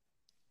sure.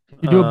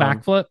 You do a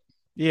backflip?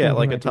 Yeah,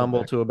 like a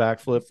tumble to a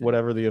backflip,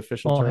 whatever the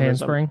official term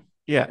handspring. is.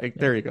 Yeah,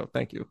 there you go.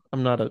 Thank you.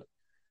 I'm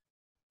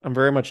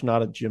very much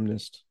not a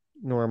gymnast,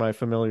 nor am I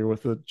familiar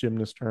with the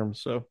gymnast term.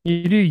 So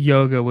you do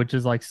yoga, which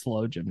is like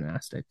slow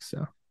gymnastics.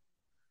 So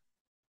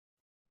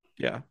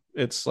yeah,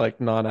 it's like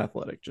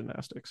non-athletic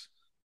gymnastics.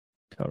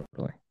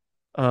 Totally.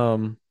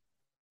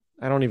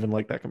 I don't even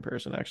like that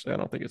comparison. Actually, I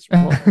don't think it's.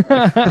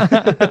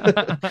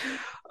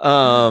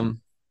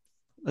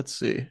 Let's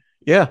see.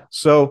 Yeah,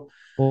 so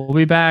we'll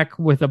be back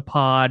with a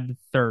pod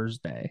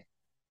Thursday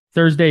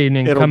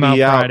evening. It'll come out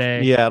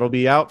Friday. Yeah, it'll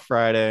be out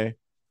Friday.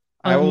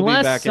 I will be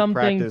back at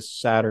practice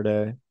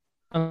Saturday.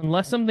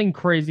 Unless something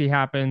crazy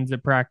happens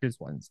at practice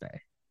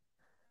Wednesday.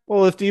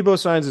 Well, if Debo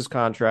signs his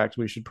contract,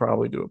 we should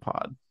probably do a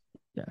pod.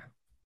 Yeah.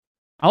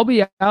 I'll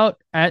be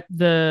out at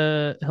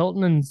the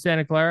Hilton in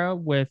Santa Clara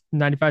with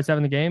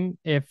 95.7 The Game.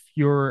 If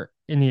you're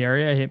in the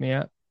area, hit me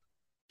up.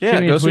 Yeah,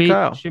 go see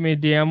Kyle. Shoot me a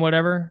DM,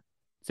 whatever.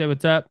 Say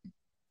what's up.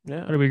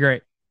 Yeah. It'll be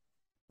great.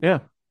 Yeah,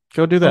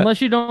 go do that.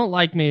 Unless you don't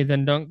like me,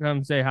 then don't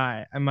come say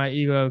hi. And my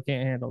ego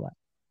can't handle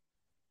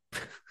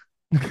that.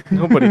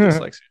 Nobody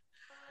dislikes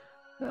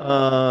you.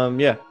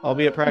 Yeah, I'll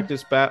be at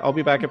practice. I'll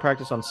be back at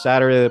practice on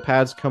Saturday. The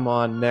pads come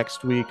on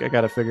next week. I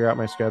got to figure out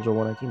my schedule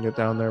when I can get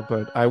down there,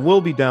 but I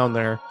will be down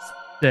there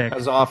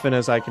as often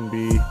as I can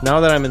be. Now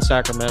that I'm in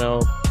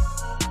Sacramento,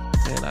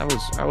 and I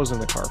was in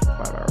the car for 5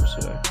 hours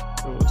today.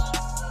 It was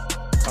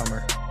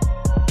bummer.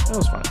 It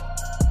was fine.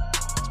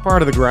 It's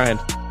part of the grind.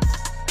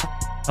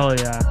 Oh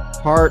yeah,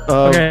 part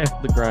of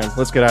the grind.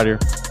 Let's get out of here.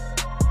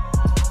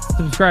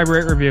 Subscribe,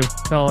 rate, review.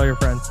 Tell all your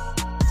friends.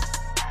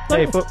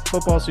 Hey,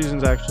 football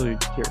season's actually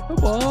here.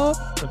 Football.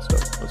 Let's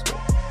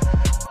go.